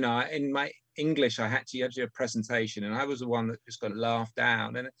 In my English, I had to do a presentation, and I was the one that just got laughed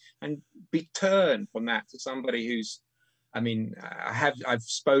down and be turned from that to somebody who's, I've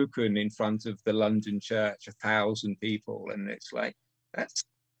spoken in front of the London church, 1,000 people, and it's like it's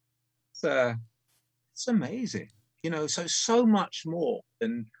amazing. So much more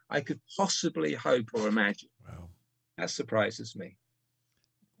than I could possibly hope or imagine. Wow. That surprises me.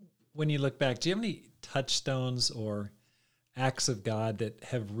 When you look back, do you have any touchstones or acts of God that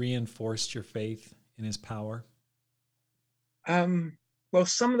have reinforced your faith in his power? Well,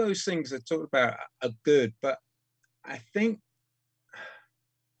 some of those things I talked about are good, but I think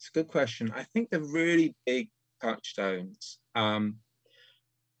it's a good question. I think the really big touchstones are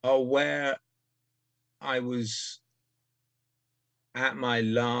where I was at my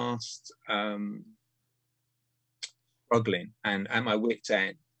last struggling and at my wit's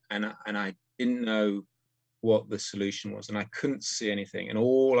end, and I didn't know what the solution was, and I couldn't see anything, and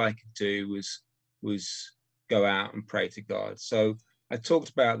all I could do was go out and pray to God. So I talked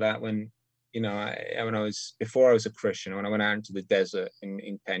about that when before I was a Christian, when I went out into the desert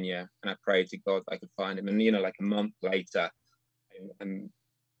in Kenya, and I prayed to God I could find him, and like a month later, I'm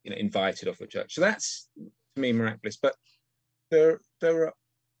invited off a church. So that's, to me, miraculous. But there are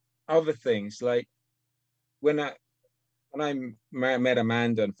other things, like when I met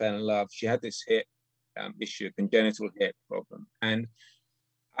Amanda and fell in love. She had this hip issue, a congenital hip problem, and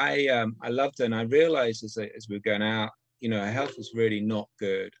I loved her, and I realized as we were going out, her health was really not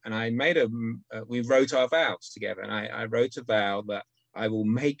good. And I we wrote our vows together, and I wrote a vow that I will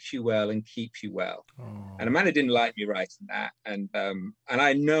make you well and keep you well. Oh. And Amanda didn't like me writing that, and I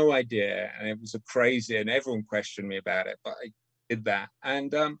had no idea, and it was crazy, and everyone questioned me about it, but I did that,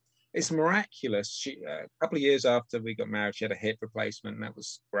 and it's miraculous. She a couple of years after we got married, she had a hip replacement, and that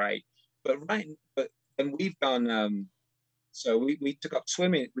was great. And we've done so we took up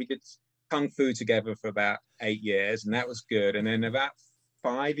swimming. We did kung fu together for about 8 years, and that was good. And then about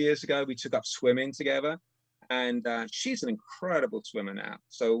 5 years ago, we took up swimming together, and she's an incredible swimmer now.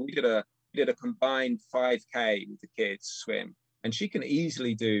 So we did a combined 5K with the kids swim, and she can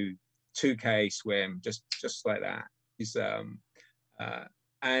easily do 2K swim just like that. She's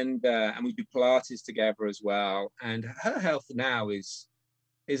and we do Pilates together as well. And her health now is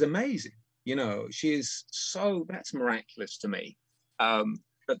amazing. She is that's miraculous to me.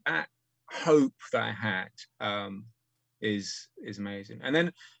 But that hope that I had is amazing. And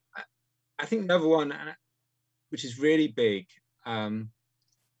then I think another one, which is really big,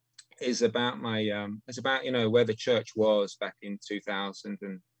 is about where the church was back in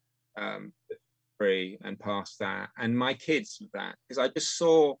 2003 and past that, and my kids with that, because I just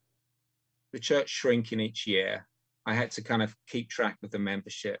saw the church shrinking each year. I had to kind of keep track of the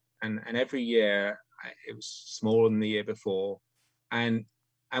membership, and every year it was smaller than the year before. And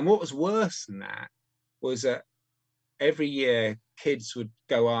what was worse than that was that every year kids would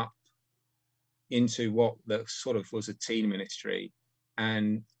go up into what the sort of was a teen ministry,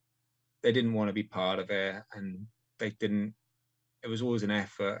 and they didn't want to be part of it, and it was always an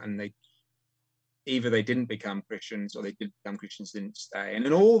effort, and they didn't become Christians, or they did become Christians, didn't stay. And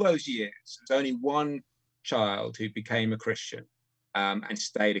in all those years, there's only one child who became a Christian and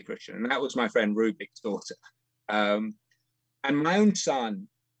stayed a Christian, and that was my friend Rubik's daughter. And my own son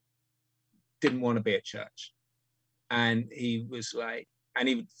didn't want to be at church, and he was like, and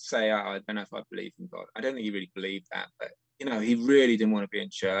he would say, I don't know if I believe in God. I don't think he really believed that, but he really didn't want to be in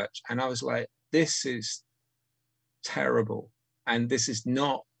church. And I was like, this is terrible, and this is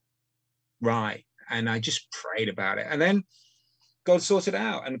not right. And I just prayed about it, and then God sorted it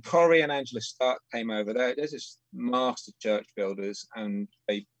out. And Corey and Angela Stark came over. They're just master church builders, and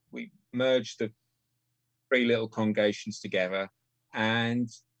we merged the 3 little congregations together, and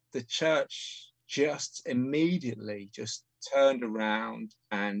the church just immediately just turned around,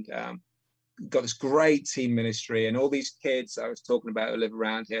 and got this great team ministry, and all these kids I was talking about who live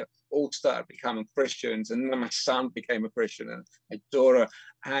around here all started becoming Christians, and then my son became a Christian, and my daughter,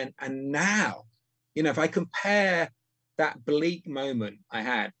 and now, if I compare that bleak moment I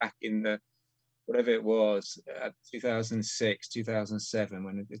had back in the whatever it was, 2006, 2007,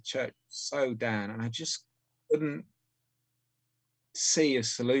 when the church was so down, and I just couldn't see a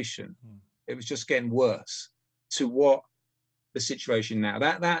solution. It was just getting worse to what the situation now.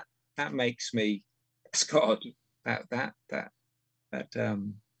 That makes me, it's God. That's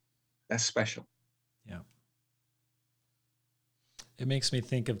special. Yeah. It makes me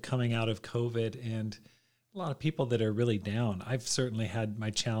think of coming out of COVID and a lot of people that are really down. I've certainly had my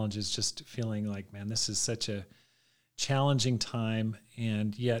challenges, just feeling like, man, this is such a challenging time.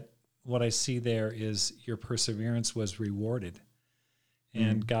 And yet what I see there is your perseverance was rewarded,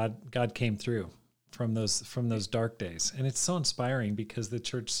 and God came through from those dark days. And it's so inspiring because the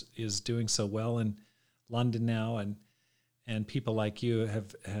church is doing so well in London now, and people like you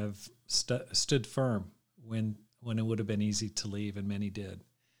have stood firm when it would have been easy to leave, and many did.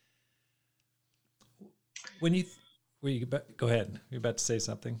 Go ahead. You're about to say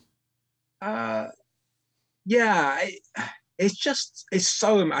something. Yeah, it's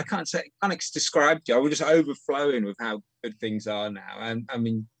so, I can't describe to you. I was just overflowing with how good things are now. And I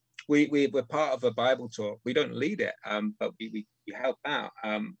mean, we're part of a Bible talk. We don't lead it, but we help out.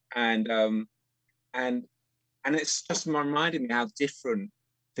 And it's just reminding me how different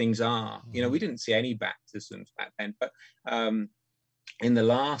things are. We didn't see any baptisms back then, but in the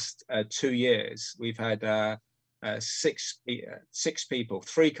last 2 years, we've had six people,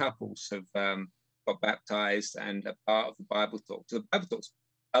 3 couples have got baptized and a part of the Bible talk. So the Bible talk's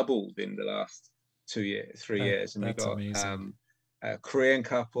doubled in the last 3 years, and we got a Korean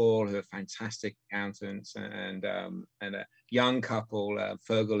couple who are fantastic accountants, and a young couple,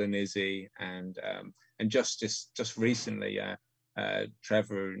 Fergal and Izzy, and just recently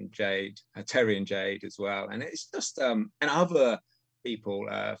Trevor and Jade, Terry and Jade as well. And it's just and other people,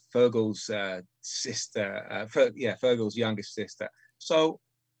 Fergal's sister, Fergal's youngest sister. So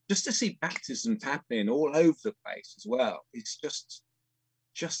just to see baptisms happening all over the place as well, it's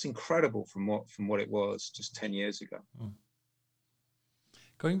just incredible from what it was just 10 years ago.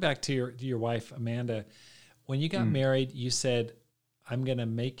 Going back to your wife, Amanda, when you got married, you said, "I'm going to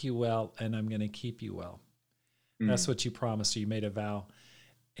make you well, and I'm going to keep you well." That's what you promised her. You made a vow.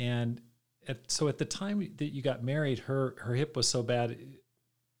 And so at the time that you got married, her hip was so bad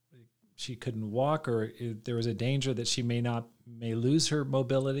she couldn't walk, or there was a danger that she may lose her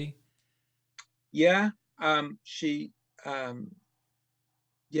mobility. Yeah,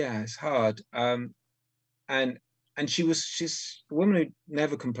 it's hard. And she's a woman who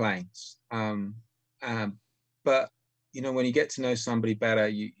never complains. But when you get to know somebody better,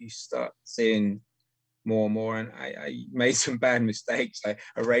 you start seeing more and more. And I made some bad mistakes. I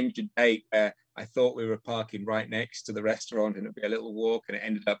arranged a date where I thought we were parking right next to the restaurant, and it'd be a little walk, and it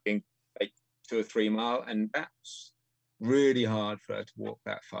ended up being like 2 or 3 miles, and that's really hard for her to walk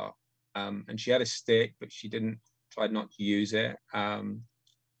that far. And she had a stick, but she tried not to use it. And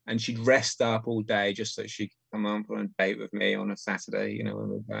she'd rest up all day just so she could come on a date with me on a Saturday, when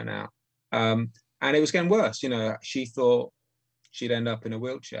we were going out. And it was getting worse. She thought she'd end up in a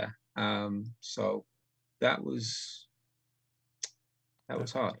wheelchair. So that was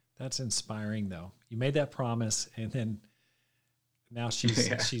hard. That's inspiring, though. You made that promise, and then now she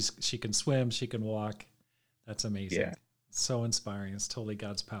can swim, she can walk. That's amazing. Yeah. So inspiring. It's totally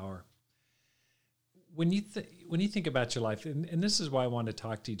God's power. When you think about your life, and this is why I wanted to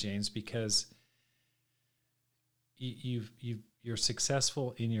talk to you, James, because you're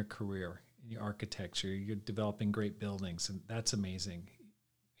successful in your career, in your architecture. You're developing great buildings, and that's amazing.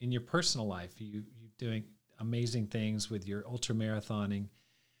 In your personal life, you're doing amazing things with your ultramarathoning.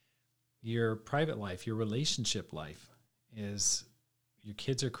 Your private life, your relationship life is, your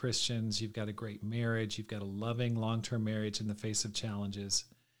kids are Christians. You've got a great marriage. You've got a loving long-term marriage in the face of challenges.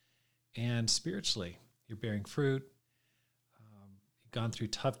 And spiritually, you're bearing fruit. You've gone through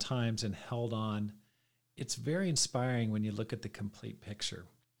tough times and held on. It's very inspiring when you look at the complete picture.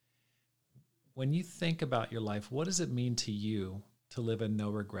 When you think about your life, what does it mean to you to live a no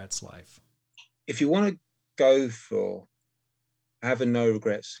regrets life? If you want to have a no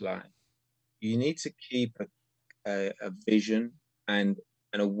regrets life, you need to keep a vision and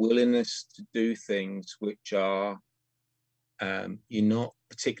a willingness to do things which are you're not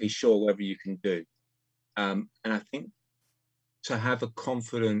particularly sure whether you can do. And I think to have a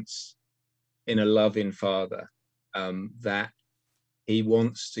confidence in a loving Father, that He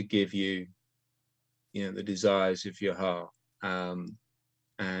wants to give you, the desires of your heart, and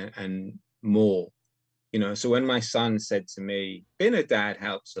more. So when my son said to me, being a dad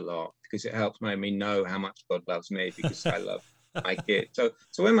helps a lot because it helps me know how much God loves me because I love my kid. So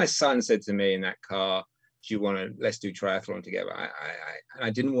when my son said to me in that car, do you want to, let's do triathlon together? I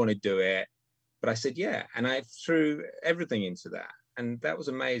didn't want to do it, but I said, yeah. And I threw everything into that. And that was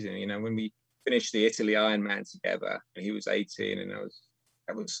amazing. When we finished the Italy Ironman together, and he was 18 and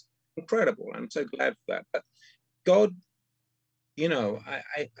that was incredible. I'm so glad for that. But God,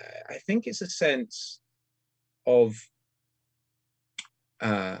 I think it's a sense of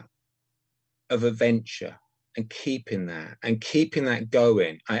adventure and keeping that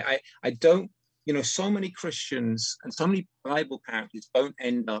going. I don't, so many Christians and so many Bible characters don't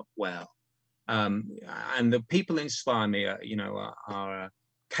end up well. And the people that inspire me are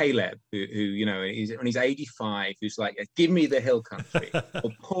Caleb, who he's 85, who's like, give me the hill country,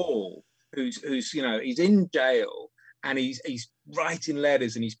 or Paul, who's he's in jail and he's writing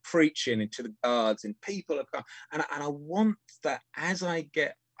letters and he's preaching to the guards and people are come. And I want that as I've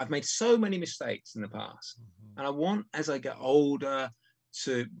made so many mistakes in the past, and I want as I get older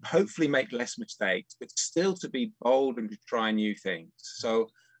to hopefully make less mistakes, but still to be bold and to try new things. So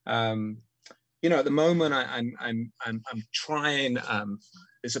at the moment I'm trying.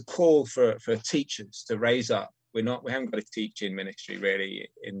 There's a call for teachers to raise up. We haven't got a teaching ministry really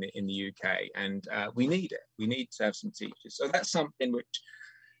in the UK, and we need it. We need to have some teachers. So that's something which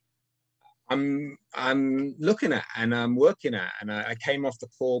I'm looking at and I'm working at. And I came off the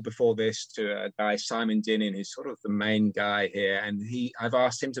call before this to a guy, Simon Dinning, who's sort of the main guy here, and I've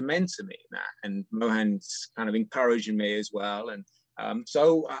asked him to mentor me in that, and Mohan's kind of encouraging me as well. And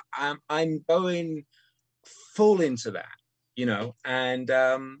so I'm going full into that, and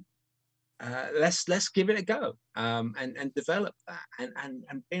let's give it a go, and develop that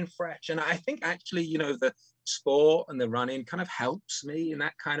and being fresh. And I think actually, the sport and the running kind of helps me in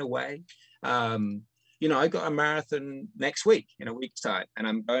that kind of way. I got a marathon next week in a week's time, and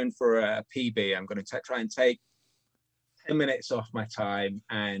I'm going for a PB. I'm going to try and take 10 minutes off my time,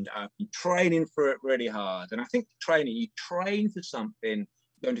 and I've been training for it really hard. And I think you train for something,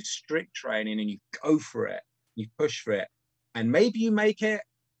 go into strict training and you go for it, you push for it, and maybe you make it,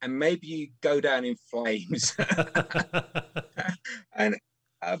 and maybe you go down in flames. And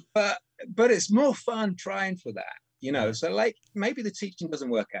but it's more fun trying for that, so like maybe the teaching doesn't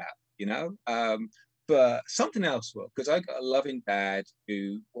work out, but something else will, because I got a loving dad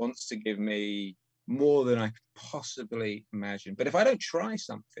who wants to give me more than I could possibly imagine. But if I don't try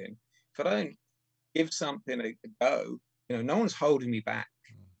something, if I don't give something a go, no one's holding me back.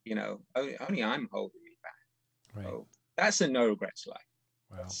 Only I'm holding me back. Right. So that's a no regrets life.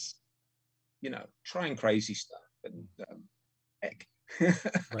 Wow. That's, trying crazy stuff and heck.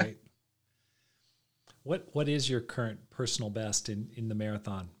 Right. What is your current personal best in the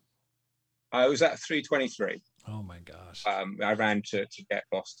marathon? I was at 3:23. Oh my gosh. I ran to get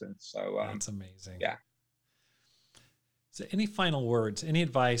Boston. So that's amazing. Yeah. So any final words, any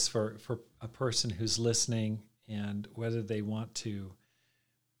advice for a person who's listening, and whether they want to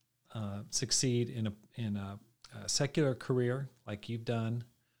succeed in a secular career like you've done,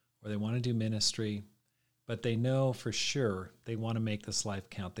 or they want to do ministry, but they know for sure they want to make this life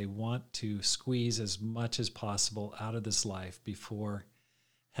count. They want to squeeze as much as possible out of this life before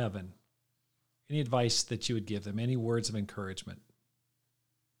heaven. Any advice that you would give them? Any words of encouragement?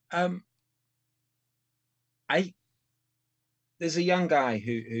 There's a young guy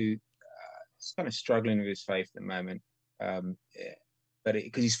who is kind of struggling with his faith at the moment, but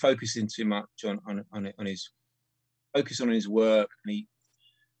because he's focusing too much on his work,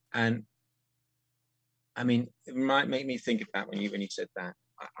 and I mean, it might make me think of that when you said that.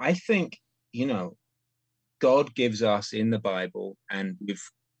 I think God gives us in the Bible and with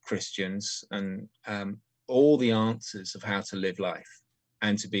Christians and all the answers of how to live life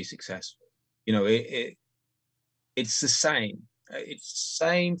and to be successful. It's the same. It's the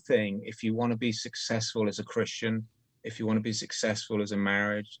same thing if you want to be successful as a Christian, if you want to be successful as in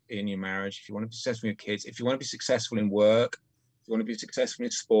your marriage, if you want to be successful with your kids, if you want to be successful in work, if you want to be successful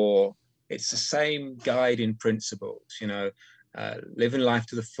in sport. It's the same guiding principles, living life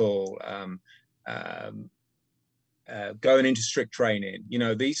to the full, going into strict training,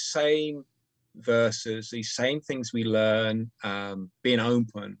 these same verses, these same things we learn, being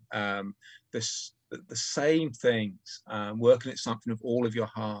open, the same things, working at something with all of your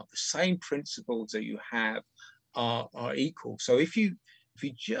heart, the same principles that you have are equal. So if you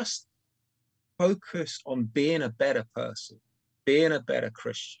just focus on being a better person, being a better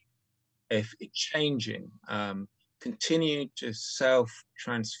Christian, if it's changing, continue to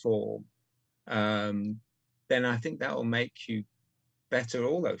self-transform, then I think that will make you better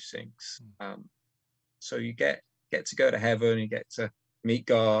all those things. So you get to go to heaven, you get to meet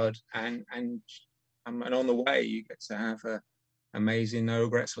God, and on the way you get to have a amazing no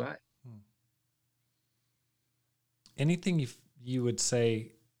regrets life. Anything you would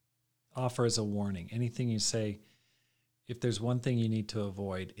say, offer as a warning? Anything you say, if there's one thing you need to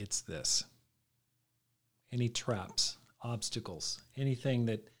avoid, it's this. Any traps, obstacles, anything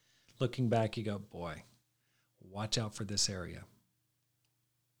that looking back you go, boy, watch out for this area.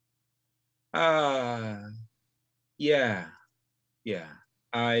 Yeah.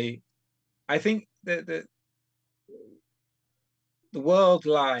 I think that the world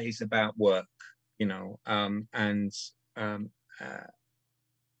lies about work, and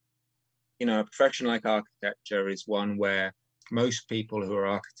a profession like architecture is one where most people who are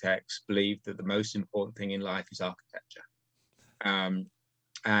architects believe that the most important thing in life is architecture.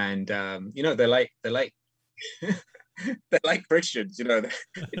 They're like they're like Christians,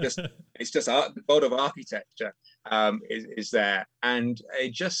 it's just art, the God of architecture is there, and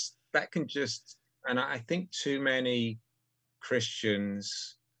and I think too many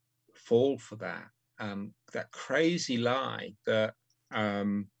Christians fall for that crazy lie that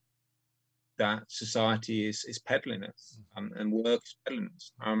that society is peddling us, and work is peddling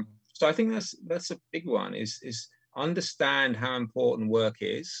us. So I think that's a big one, is understand how important work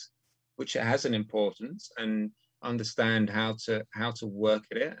is, which it has an importance, and understand how to work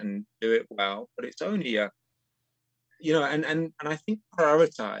at it and do it well. But it's only and I think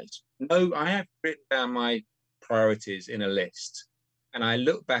prioritize. No, I have written down my priorities in a list, and I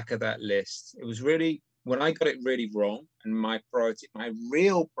look back at that list. It was really when I got it really wrong, and my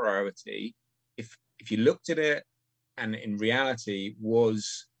real priority, if you looked at it, and in reality,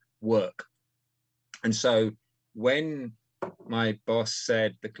 was work. And so when my boss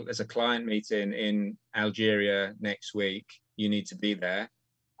said, there's a client meeting in Algeria next week, you need to be there,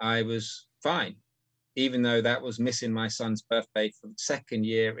 I was fine, even though that was missing my son's birthday for the second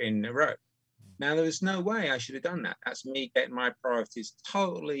year in a row. Now, there was no way I should have done that. That's me getting my priorities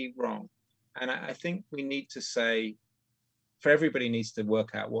totally wrong. And I think we need to say, everybody needs to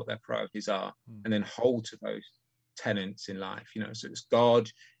work out what their priorities are, and then hold to those tenets in life. So it's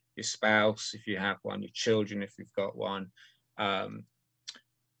God, your spouse, if you have one, your children, if you've got one,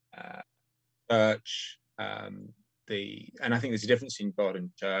 church, and I think there's a difference in God and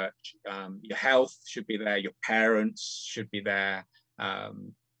church. Your health should be there, your parents should be there,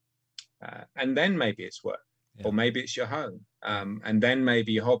 and then maybe it's work, or maybe it's your home, and then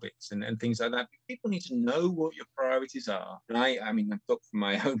maybe your hobbies and things like that. People need to know what your priorities are, and I mean, I've looked from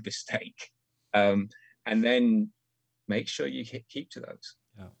my own mistake, and then make sure you keep to those.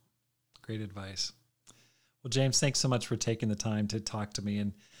 Yeah, great advice. Well, James, thanks so much for taking the time to talk to me.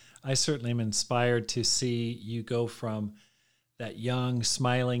 And I certainly am inspired to see you go from that young,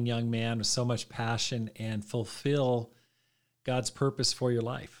 smiling young man with so much passion and fulfill God's purpose for your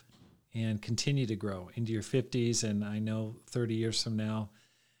life and continue to grow into your 50s. And I know 30 years from now,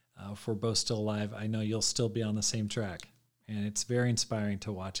 if we're both still alive, I know you'll still be on the same track. And it's very inspiring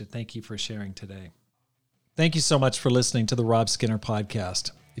to watch it. Thank you for sharing today. Thank you so much for listening to the Rob Skinner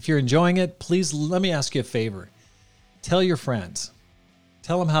Podcast. If you're enjoying it, please let me ask you a favor. Tell your friends.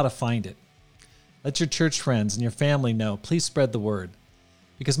 Tell them how to find it. Let your church friends and your family know. Please spread the word.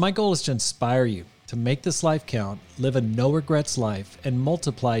 Because my goal is to inspire you to make this life count, live a no-regrets life, and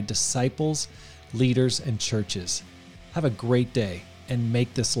multiply disciples, leaders, and churches. Have a great day and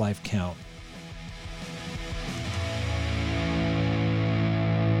make this life count.